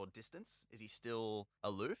apathy or distance? Is he still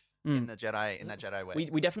aloof? in the Jedi in that Jedi way.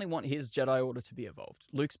 We definitely want his Jedi Order to be evolved.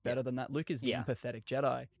 Luke's better than that. Luke is the empathetic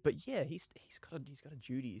Jedi, but yeah, he's got a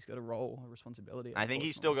duty, he's got a role, a responsibility. I think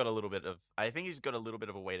he's still got a little bit of. I think he's got a little bit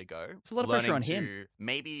of a way to go. It's a lot of pressure on him. To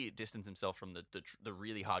maybe distance himself from the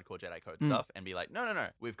really hardcore Jedi Code stuff and be like, no,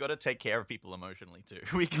 we've got to take care of people emotionally too.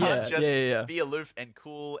 We can't just be aloof and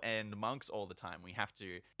cool and monks all the time. We have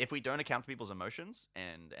to. If we don't account for people's emotions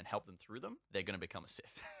and help them through them, they're going to become a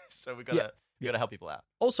Sith. So we got to help people out.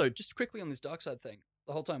 Also, just quickly on this dark side thing,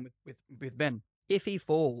 the whole time with Ben, if he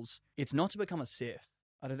falls, it's not to become a Sith.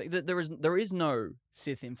 I don't think that there is no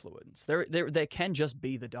Sith influence. There can just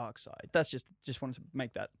be the dark side. That's just wanted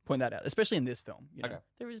to point that out, especially in this film. You know,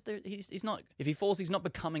 he's not. If he falls, he's not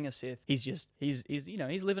becoming a Sith. He's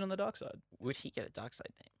living on the dark side. Would he get a dark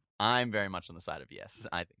side name? I'm very much on the side of yes.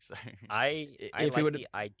 I think so. I like the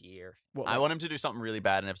idea. I want him to do something really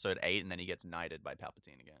bad in episode 8, and then he gets knighted by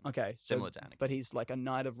Palpatine again. Okay, similar to Anakin. But he's like a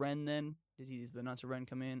Knight of Ren. Then does the Knights of Ren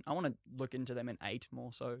come in? I want to look into them in 8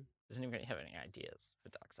 more so. Doesn't even have any ideas for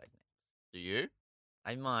dark side names. Do you?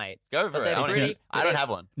 I might go for it. I don't have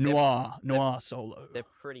one. Noir Solo. They're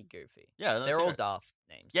pretty goofy. Yeah, they're all Darth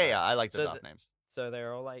names. Yeah. I like the Darth names. So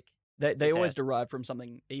they're all like they always derive from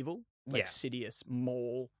something evil, like Sidious,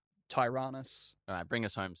 Maul, Tyrannus. All right, bring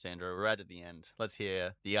us home, Sandra. We're right at the end. Let's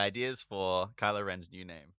hear the ideas for Kylo Ren's new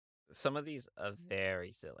name. Some of these are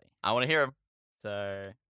very silly. I want to hear them.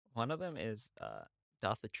 So one of them is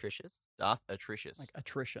Darth Atricious. Darth Atricious. Like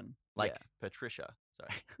attrition. Like Patricia.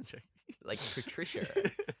 Sorry. Like Patricia.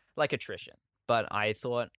 Like attrition. But I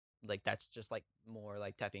thought like that's just like more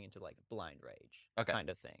like tapping into like blind rage kind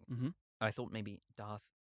of thing. Mm-hmm. I thought maybe Darth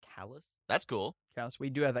Callus. That's cool. Callus. We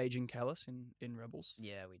do have aging Callus in Rebels.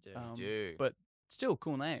 Yeah, we do. We do. But still,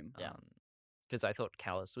 cool name. Yeah. Because I thought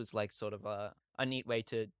Callus was like sort of a neat way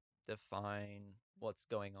to define what's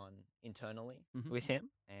going on internally with him.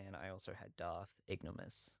 And I also had Darth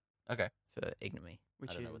Ignomus. Okay. For ignominy.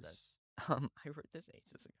 Which I don't is... know what that is. I wrote this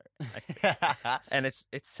ages ago. And it's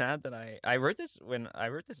sad that I wrote this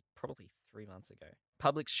probably 3 months ago.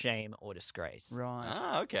 Public shame or disgrace. Right.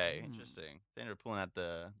 Ah, okay. Interesting. Sandra pulling out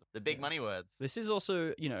the big money words. This is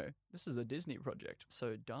also, this is a Disney project.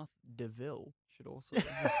 So Darth DeVille should also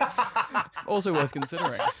also worth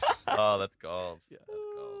considering. Oh, that's gold. Yeah. That's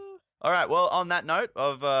gold. All right. Well, on that note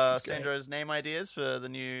of Sandra's name ideas for the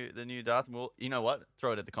new Darth, well, you know what?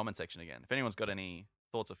 Throw it at the comment section again. If anyone's got any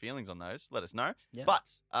thoughts or feelings on those, let us know. Yeah.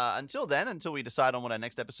 But until we decide on what our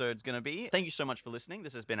next episode is going to be, thank you so much for listening.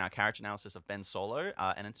 This has been our character analysis of Ben Solo.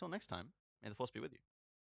 And until next time, may the Force be with you.